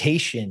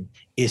 Implementation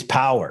is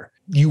power.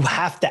 You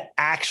have to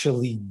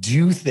actually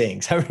do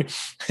things.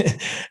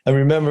 I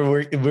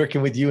remember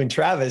working with you and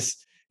Travis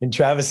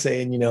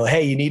saying,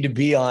 hey, you need to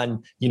be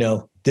on,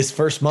 this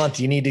first month,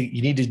 you need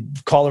to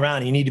call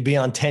around. You need to be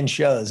on 10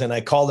 shows. And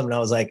I called him and I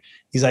was like,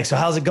 he's like, so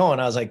how's it going?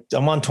 I was like,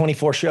 I'm on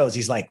 24 shows.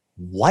 He's like,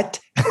 what?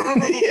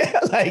 Yeah,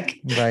 like,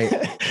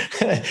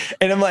 right.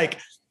 And I'm like,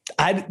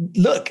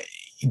 look,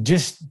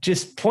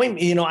 just point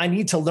me, I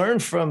need to learn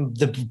from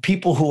the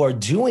people who are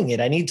doing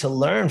it. I need to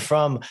learn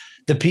from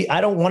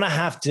I don't want to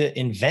have to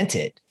invent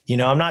it.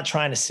 I'm not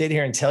trying to sit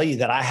here and tell you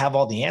that I have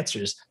all the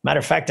answers. Matter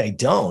of fact, I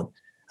don't.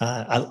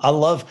 I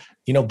love,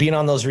 being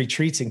on those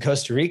retreats in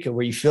Costa Rica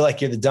where you feel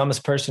like you're the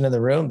dumbest person in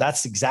the room.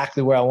 That's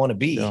exactly where I want to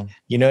be. Yeah.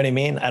 You know what I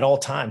mean? At all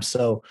times.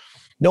 So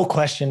no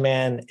question,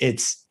 man.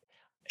 It's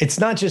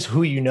not just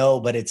who you know,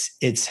 but it's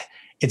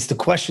the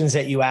questions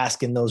that you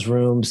ask in those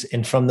rooms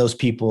and from those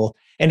people.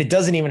 And it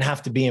doesn't even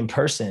have to be in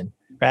person,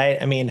 right?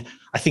 I mean,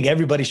 I think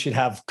everybody should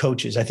have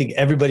coaches. I think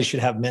everybody should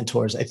have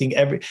mentors. I think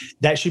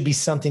that should be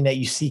something that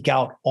you seek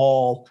out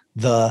all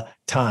the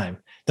time.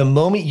 The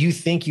moment you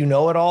think you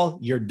know it all,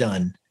 you're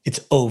done. It's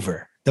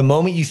over. The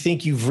moment you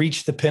think you've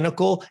reached the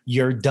pinnacle,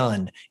 you're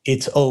done.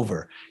 It's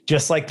over.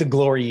 Just like the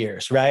glory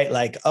years, right?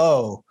 Like,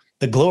 oh,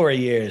 the glory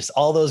years,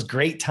 all those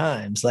great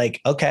times, like,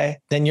 okay,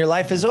 then your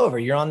life is over.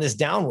 You're on this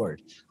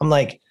downward. I'm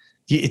like,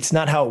 it's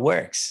not how it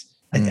works.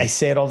 I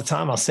say it all the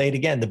time. I'll say it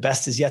again. The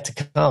best is yet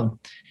to come.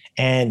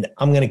 And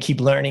I'm going to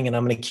keep learning and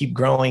I'm going to keep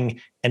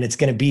growing. And it's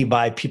going to be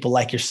by people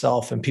like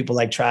yourself and people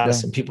like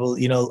Travis and people,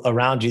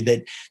 around you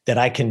that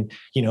I can,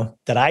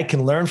 that I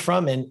can learn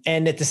from.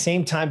 And at the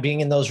same time,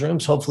 being in those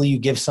rooms, hopefully you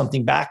give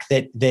something back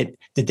that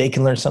they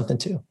can learn something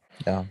too.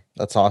 Yeah,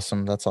 that's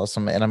awesome. That's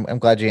awesome. And I'm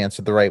glad you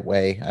answered the right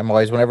way. I'm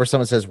always, whenever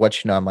someone says what,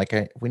 I'm like,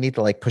 we need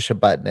to push a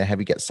button and have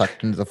you get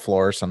sucked into the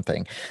floor or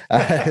something.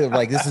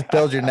 This is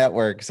build your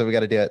network. So we got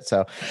to do it.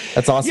 So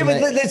that's awesome.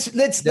 Yeah, but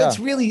let's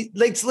really,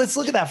 let's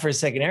look at that for a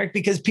second, Eric,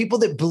 because people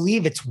that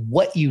believe it's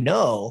what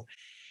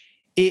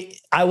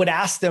I would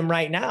ask them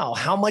right now,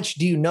 how much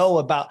do you know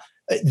about,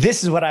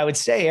 this is what I would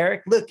say,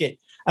 Eric,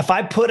 if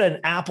I put an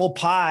apple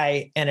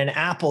pie and an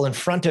apple in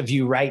front of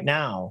you right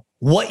now,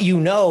 what you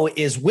know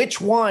is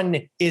which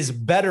one is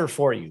better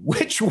for you,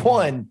 which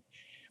one,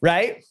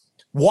 right?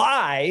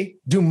 Why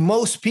do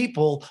most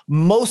people,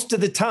 most of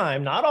the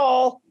time, not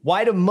all,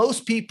 why do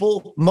most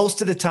people,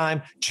 most of the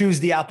time choose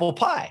the apple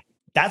pie?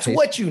 That's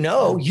what you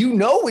know. You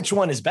know which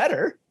one is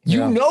better.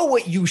 You know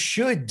what you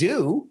should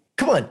do.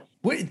 Come on.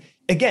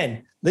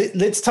 Again,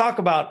 let's talk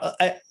about,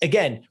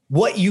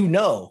 what you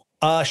know.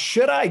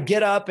 Should I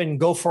get up and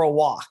go for a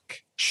walk?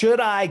 Should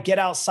I get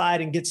outside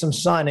and get some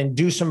sun and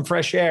do some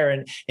fresh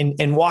air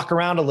and walk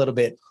around a little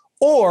bit?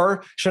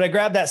 Or should I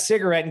grab that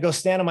cigarette and go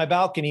stand on my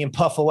balcony and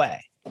puff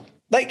away?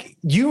 What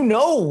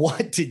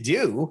to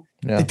do.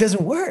 Yeah. It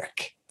doesn't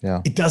work. Yeah.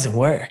 It doesn't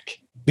work.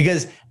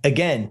 Because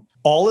again,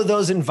 all of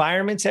those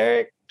environments,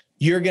 Eric,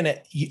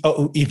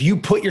 if you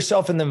put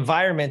yourself in the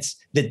environments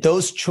that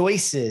those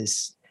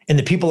choices and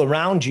the people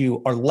around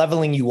you are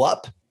leveling you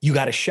up, you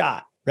got a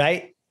shot,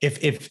 right?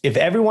 If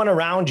everyone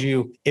around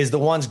you is the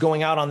ones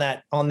going out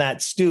on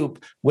that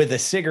stoop with a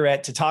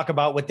cigarette to talk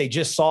about what they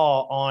just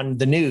saw on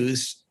the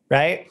news,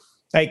 right?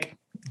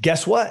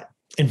 Guess what?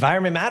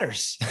 Environment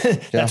matters.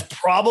 That's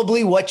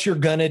probably what you're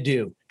going to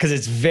do because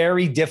it's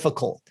very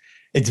difficult.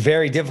 It's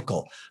very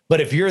difficult.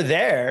 But if you're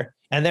there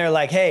and they're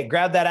like, hey,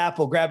 grab that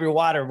apple, grab your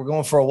water, we're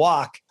going for a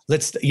walk.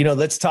 Let's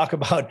talk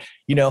about,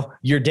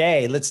 your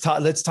day. Let's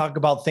talk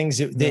about things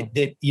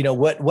that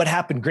what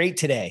happened great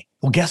today.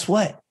 Well, guess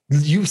what?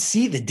 You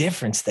see the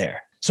difference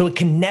there. So it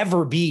can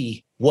never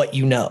be what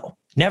you know.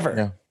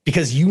 Never.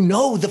 Because you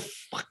know the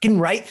fucking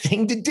right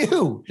thing to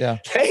do. Yeah.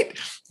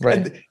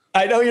 Right. And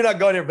I know you're not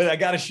going there, but I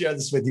got to share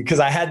this with you because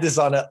I had this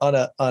on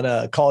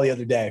a call the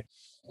other day.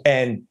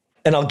 And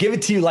I'll give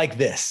it to you like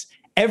this.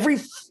 Every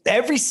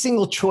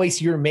single choice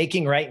you're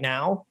making right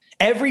now,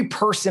 every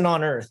person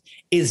on earth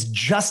is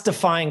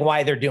justifying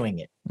why they're doing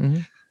it.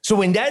 Mm-hmm. So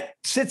when that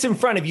sits in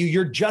front of you,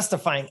 you're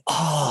justifying,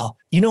 oh,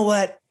 you know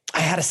what? I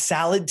had a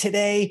salad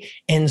today.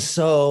 And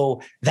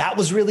so that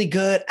was really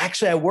good.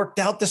 Actually, I worked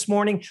out this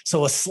morning.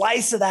 So a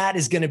slice of that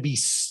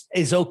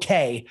is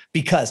okay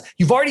because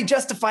you've already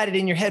justified it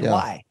in your head. Yeah.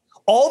 Why?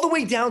 All the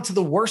way down to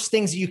the worst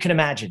things that you can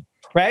imagine.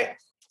 Right.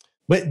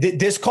 But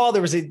this call,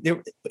 I'm just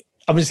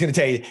going to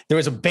tell you, there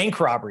was a bank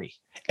robbery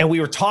and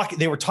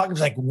they were talking,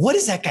 like, what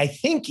is that guy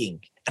thinking?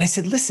 And I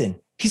said, listen,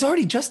 he's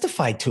already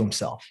justified to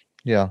himself.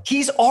 Yeah.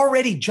 He's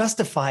already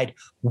justified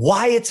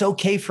why it's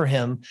okay for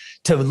him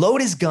to load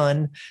his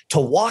gun, to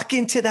walk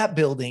into that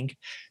building,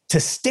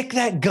 to stick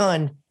that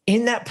gun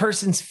in that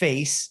person's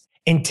face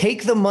and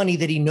take the money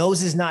that he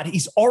knows is not,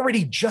 he's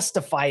already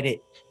justified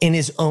it in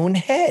his own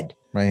head.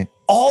 Right.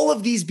 All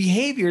of these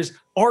behaviors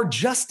are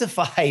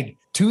justified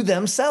to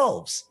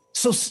themselves.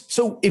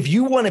 So if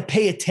you want to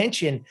pay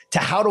attention to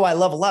how do I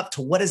level up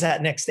to what is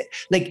that next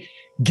thing,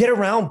 get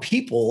around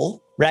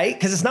people, right?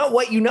 Because it's not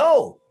what you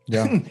know.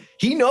 Yeah.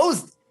 He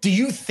knows. Do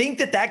you think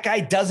that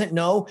guy doesn't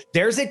know?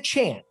 There's a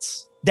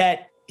chance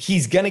that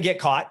he's going to get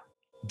caught.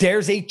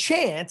 There's a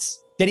chance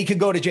that he could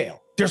go to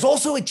jail. There's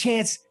also a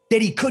chance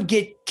that he could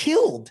get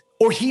killed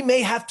or he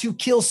may have to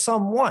kill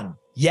someone.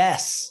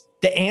 Yes.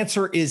 The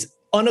answer is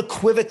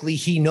unequivocally,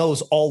 he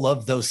knows all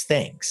of those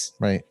things.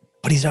 Right.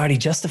 But he's already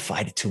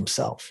justified it to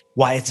himself.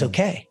 Why it's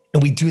okay.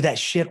 And we do that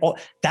shit.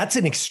 That's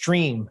an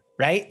extreme,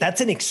 right?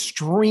 That's an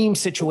extreme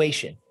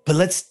situation. But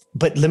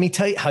let me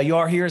tell you, how you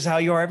are here is how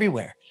you are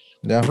everywhere.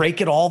 Yeah.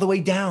 Break it all the way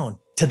down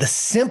to the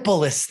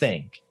simplest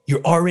thing.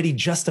 You're already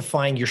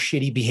justifying your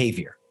shitty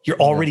behavior. You're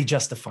already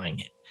justifying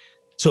it.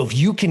 So if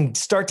you can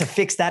start to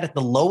fix that at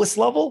the lowest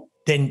level,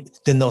 then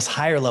those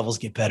higher levels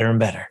get better and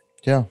better.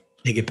 Yeah.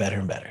 They get better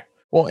and better.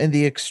 Well, in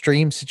the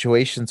extreme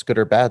situations, good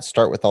or bad,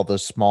 start with all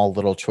those small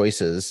little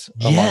choices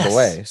along the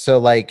way. So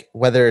like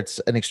whether it's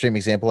an extreme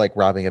example like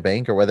robbing a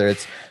bank, or whether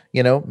it's,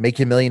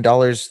 making $1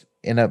 million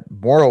in a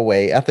moral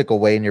way, ethical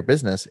way in your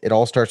business, it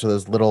all starts with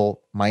those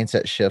little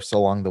mindset shifts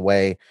along the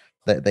way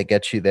that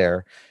get you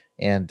there.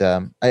 And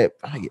I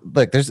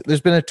look, there's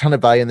been a ton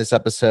of value in this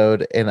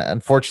episode, and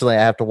unfortunately,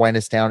 I have to wind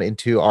us down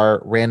into our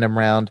random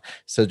round.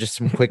 So just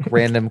some quick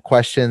random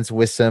questions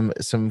with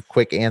some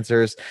quick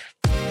answers.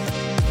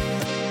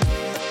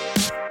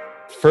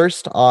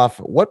 First off,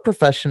 what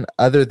profession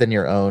other than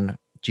your own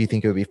do you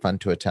think it would be fun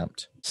to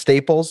attempt?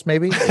 Staples,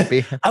 maybe?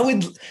 I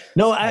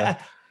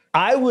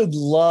would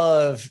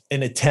love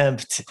an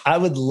attempt. I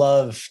would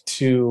love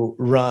to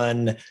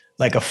run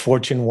like a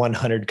Fortune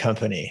 100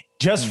 company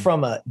just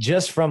from a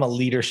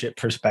leadership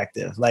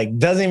perspective. Like,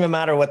 doesn't even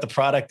matter what the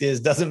product is,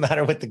 doesn't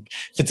matter if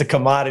it's a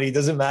commodity,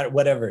 doesn't matter,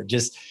 whatever.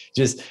 Just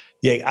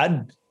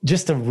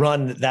to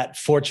run that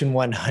Fortune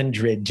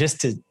 100,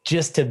 just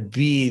to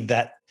be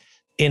that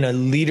in a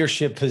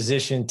leadership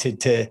position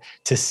to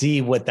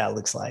see what that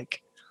looks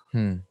like,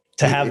 to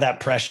have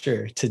that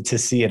pressure to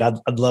see it.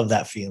 I'd love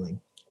that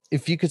feeling.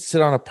 If you could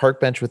sit on a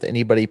park bench with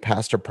anybody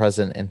past or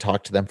present and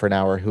talk to them for an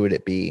hour, who would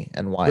it be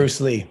and why?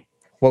 Bruce Lee.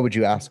 What would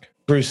you ask?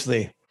 Bruce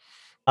Lee.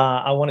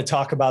 I want to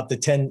talk about the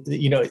 10,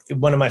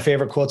 one of my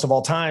favorite quotes of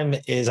all time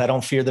is, I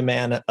don't fear the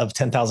man of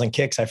 10,000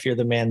 kicks. I fear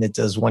the man that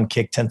does one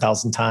kick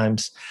 10,000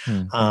 times.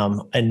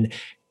 And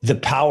the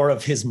power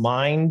of his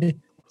mind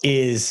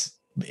is,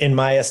 in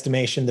my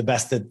estimation, the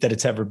best that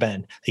it's ever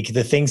been. Like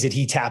the things that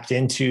he tapped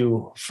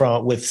into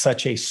with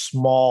such a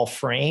small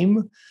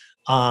frame,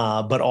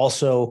 but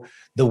also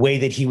the way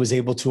that he was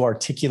able to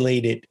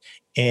articulate it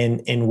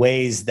in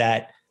ways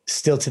that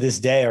still to this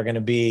day are going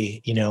to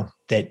be,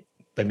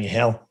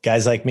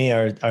 guys like me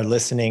are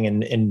listening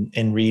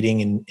and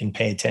reading and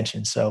paying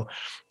attention. So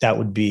that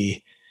would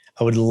be,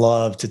 I would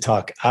love to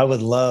talk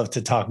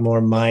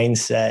more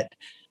mindset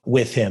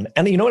with him.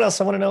 And you know what else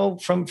I want to know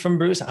from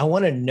Bruce? I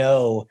want to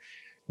know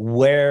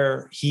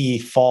where he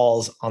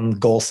falls on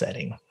goal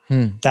setting.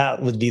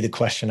 That would be the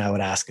question I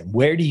would ask him.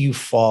 Where do you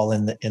fall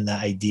in the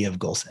idea of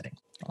goal setting?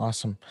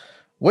 Awesome.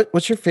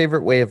 What's your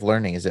favorite way of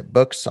learning? Is it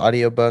books,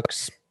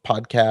 audiobooks,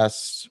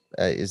 podcasts?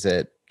 Is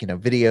it,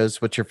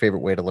 videos? What's your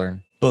favorite way to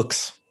learn?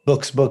 Books,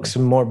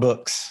 and more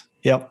books.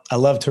 Yep. I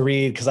love to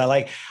read because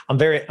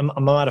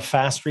I'm not a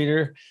fast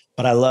reader,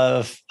 but I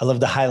love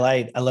to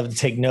highlight. I love to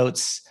take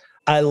notes.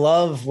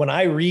 When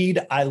I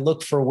read, I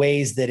look for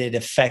ways that it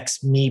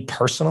affects me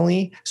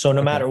personally. So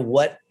no matter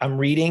what I'm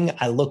reading,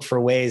 I look for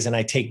ways and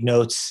I take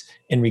notes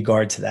in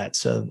regard to that.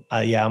 So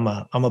I'm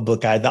a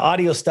book guy. The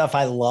audio stuff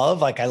I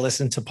love, like I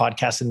listen to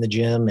podcasts in the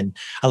gym and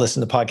I listen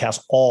to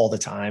podcasts all the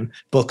time,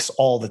 books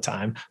all the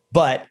time.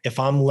 But if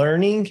I'm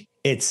learning,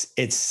 it's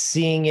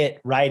seeing it,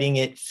 writing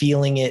it,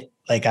 feeling it.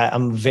 Like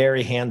I'm a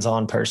very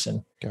hands-on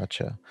person.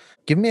 Gotcha.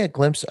 Give me a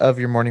glimpse of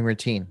your morning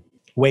routine.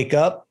 Wake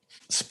up,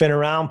 spin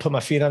around, put my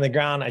feet on the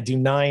ground. I do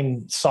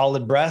 9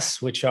 solid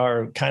breaths, which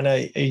are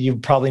you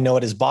probably know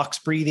it as box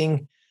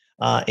breathing,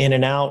 in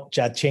and out.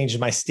 That changes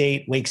my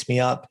state, wakes me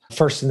up.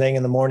 First thing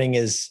in the morning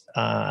is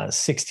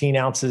 16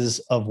 ounces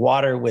of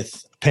water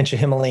with a pinch of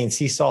Himalayan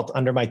sea salt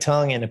under my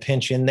tongue and a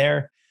pinch in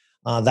there.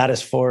 That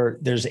is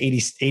there's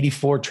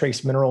 84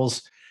 trace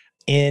minerals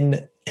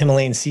in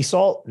Himalayan sea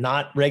salt,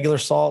 not regular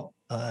salt.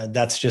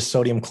 That's just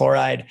sodium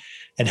chloride.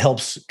 It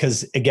helps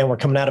because, again, we're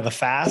coming out of a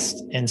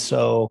fast. And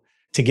so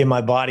to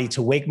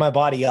wake my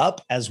body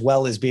up, as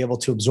well as be able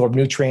to absorb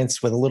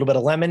nutrients with a little bit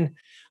of lemon.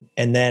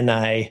 And then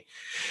I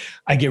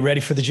get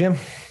ready for the gym.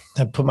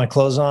 I put my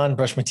clothes on,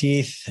 brush my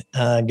teeth,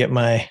 get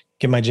my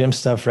gym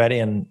stuff ready,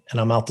 and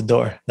I'm out the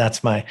door.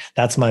 That's my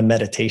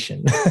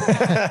meditation.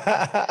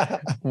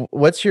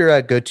 What's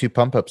your go-to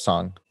pump up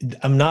song?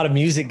 I'm not a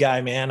music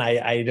guy, man.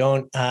 I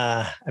don't,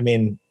 I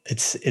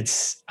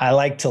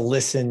like to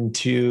listen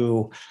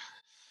to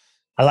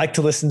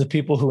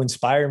people who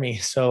inspire me.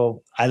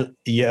 So I'm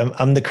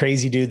the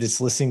crazy dude that's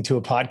listening to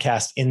a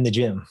podcast in the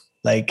gym.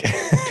 Like,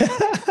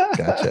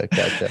 Gotcha.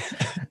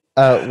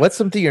 What's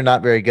something you're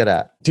not very good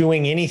at?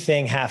 Doing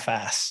anything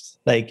half-assed.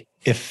 Like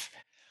if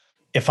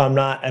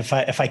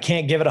I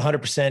can't give it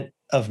 100%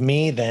 of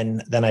me,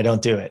 then I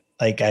don't do it.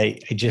 Like I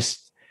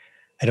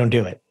don't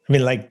do it. I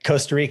mean, like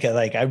Costa Rica,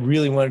 like I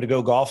really wanted to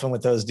go golfing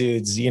with those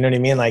dudes. You know what I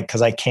mean? Like,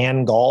 cause I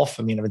can golf.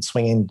 I mean, I've been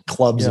swinging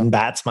clubs and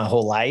bats my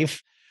whole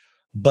life,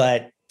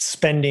 but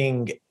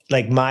spending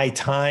like my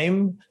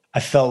time, I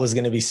felt was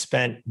going to be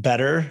spent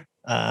better,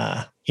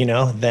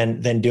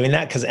 than doing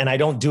that. And I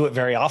don't do it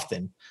very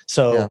often.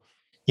 So,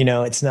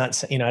 it's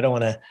not, I don't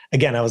want to,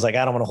 again, I was like,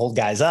 I don't want to hold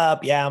guys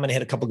up. Yeah. I'm going to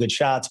hit a couple good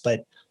shots,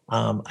 but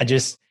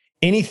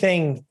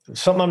something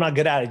I'm not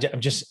good at.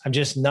 I'm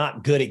just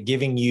not good at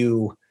giving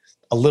you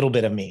a little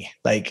bit of me.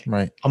 Like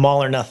I'm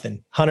all or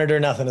nothing. 100 or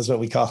nothing is what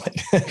we call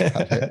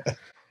it.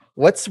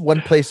 What's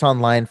one place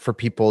online for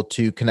people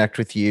to connect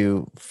with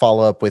you,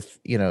 follow up with,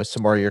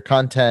 some more of your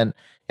content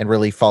and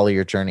really follow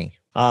your journey?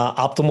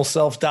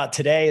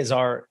 Optimalself.today is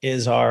our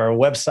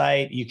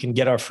website. You can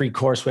get our free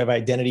course. We have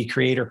identity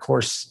creator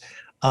course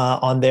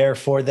on there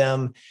for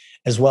them,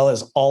 as well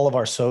as all of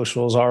our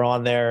socials are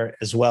on there,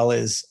 as well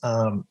as,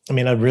 I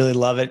really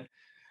love it.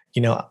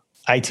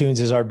 iTunes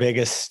is our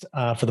biggest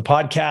for the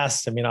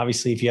podcast.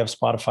 Obviously, if you have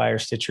Spotify or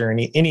Stitcher, or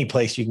any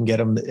place you can get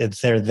them,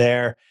 they're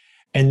there.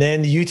 And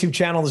then the YouTube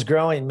channel is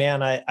growing,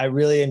 man. I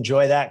really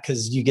enjoy that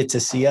because you get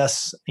to see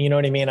us, you know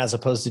what I mean? As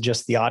opposed to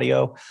just the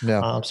audio.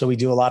 Yeah. So we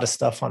do a lot of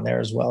stuff on there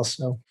as well.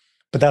 So,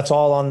 but that's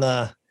all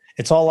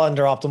it's all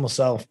under Optimal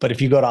Self. But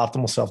if you go to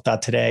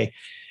optimalself.today,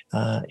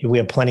 we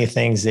have plenty of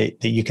things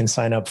that you can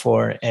sign up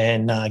for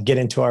and get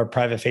into our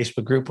private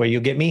Facebook group where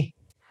you'll get me.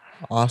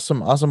 Awesome.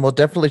 We'll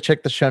definitely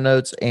check the show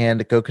notes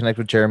and go connect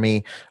with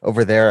Jeremy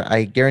over there.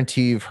 I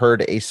guarantee you've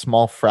heard a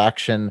small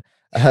fraction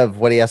of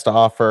what he has to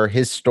offer,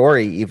 his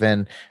story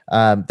even.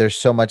 There's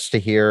so much to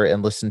hear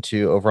and listen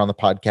to over on the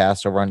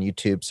podcast, over on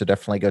YouTube. So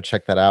definitely go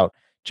check that out.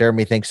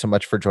 Jeremy, thanks so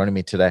much for joining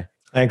me today.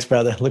 Thanks,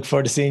 brother. Look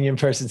forward to seeing you in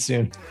person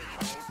soon.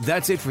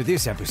 That's it for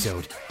this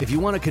episode. If you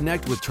want to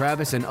connect with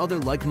Travis and other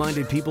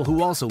like-minded people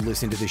who also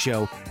listen to the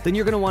show, then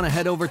you're going to want to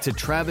head over to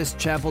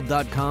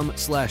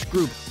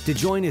travischappell.com/group to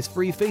join his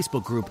free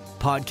Facebook group,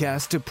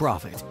 Podcast to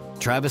Profit.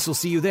 Travis will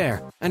see you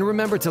there. And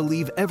remember to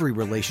leave every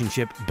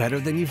relationship better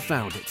than you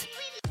found it.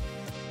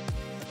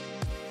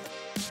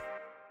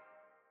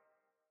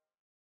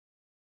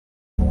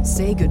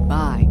 Say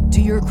goodbye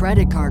to your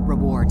credit card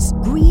rewards.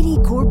 Greedy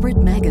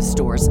corporate mega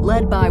stores,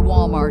 led by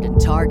Walmart and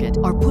Target,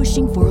 are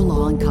pushing for a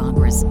law in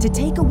Congress to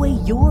take away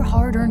your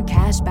hard-earned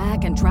cash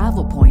back and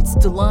travel points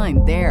to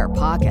line their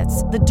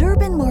pockets. The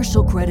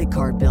Durbin-Marshall credit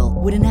card bill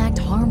would enact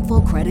harmful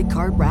credit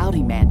card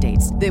routing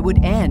mandates that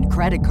would end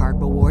credit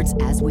card rewards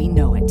as we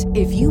know it.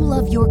 If you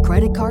love your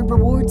credit card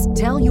rewards,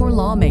 tell your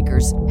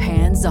lawmakers,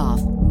 hands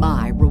off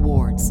my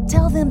rewards.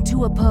 Tell them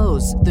to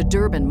oppose the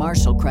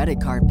Durbin-Marshall credit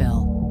card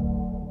bill.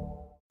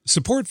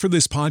 Support for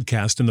this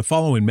podcast and the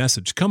following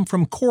message come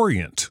from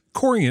Corient.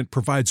 Corient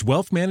provides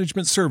wealth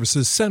management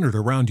services centered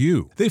around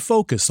you. They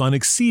focus on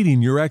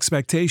exceeding your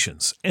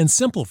expectations and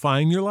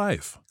simplifying your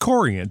life.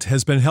 Corient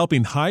has been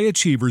helping high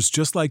achievers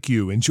just like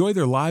you enjoy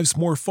their lives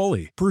more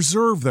fully,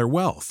 preserve their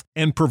wealth,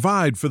 and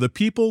provide for the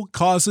people,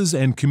 causes,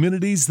 and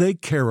communities they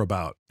care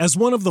about. As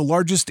one of the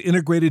largest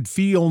integrated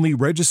fee-only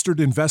registered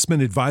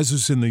investment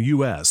advisors in the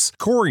U.S.,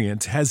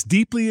 Corient has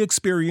deeply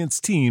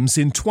experienced teams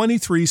in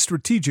 23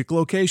 strategic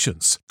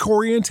locations.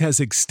 Corient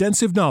has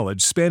extensive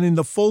knowledge spanning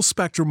the full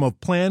spectrum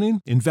of planning,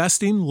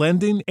 investing,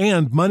 lending,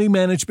 and money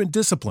management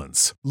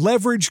disciplines.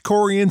 Leverage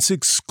Corient's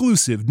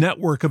exclusive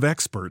network of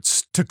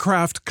experts to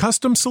craft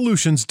custom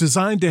solutions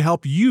designed to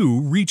help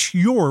you reach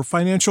your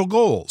financial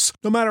goals,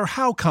 no matter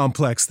how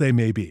complex they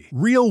may be.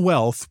 Real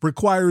wealth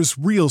requires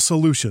real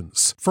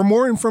solutions. For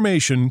more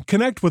information,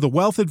 connect with a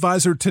wealth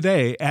advisor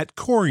today at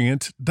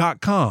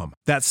Corient.com.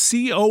 That's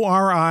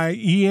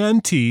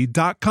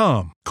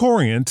Corient.com.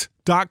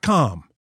 Corient.com.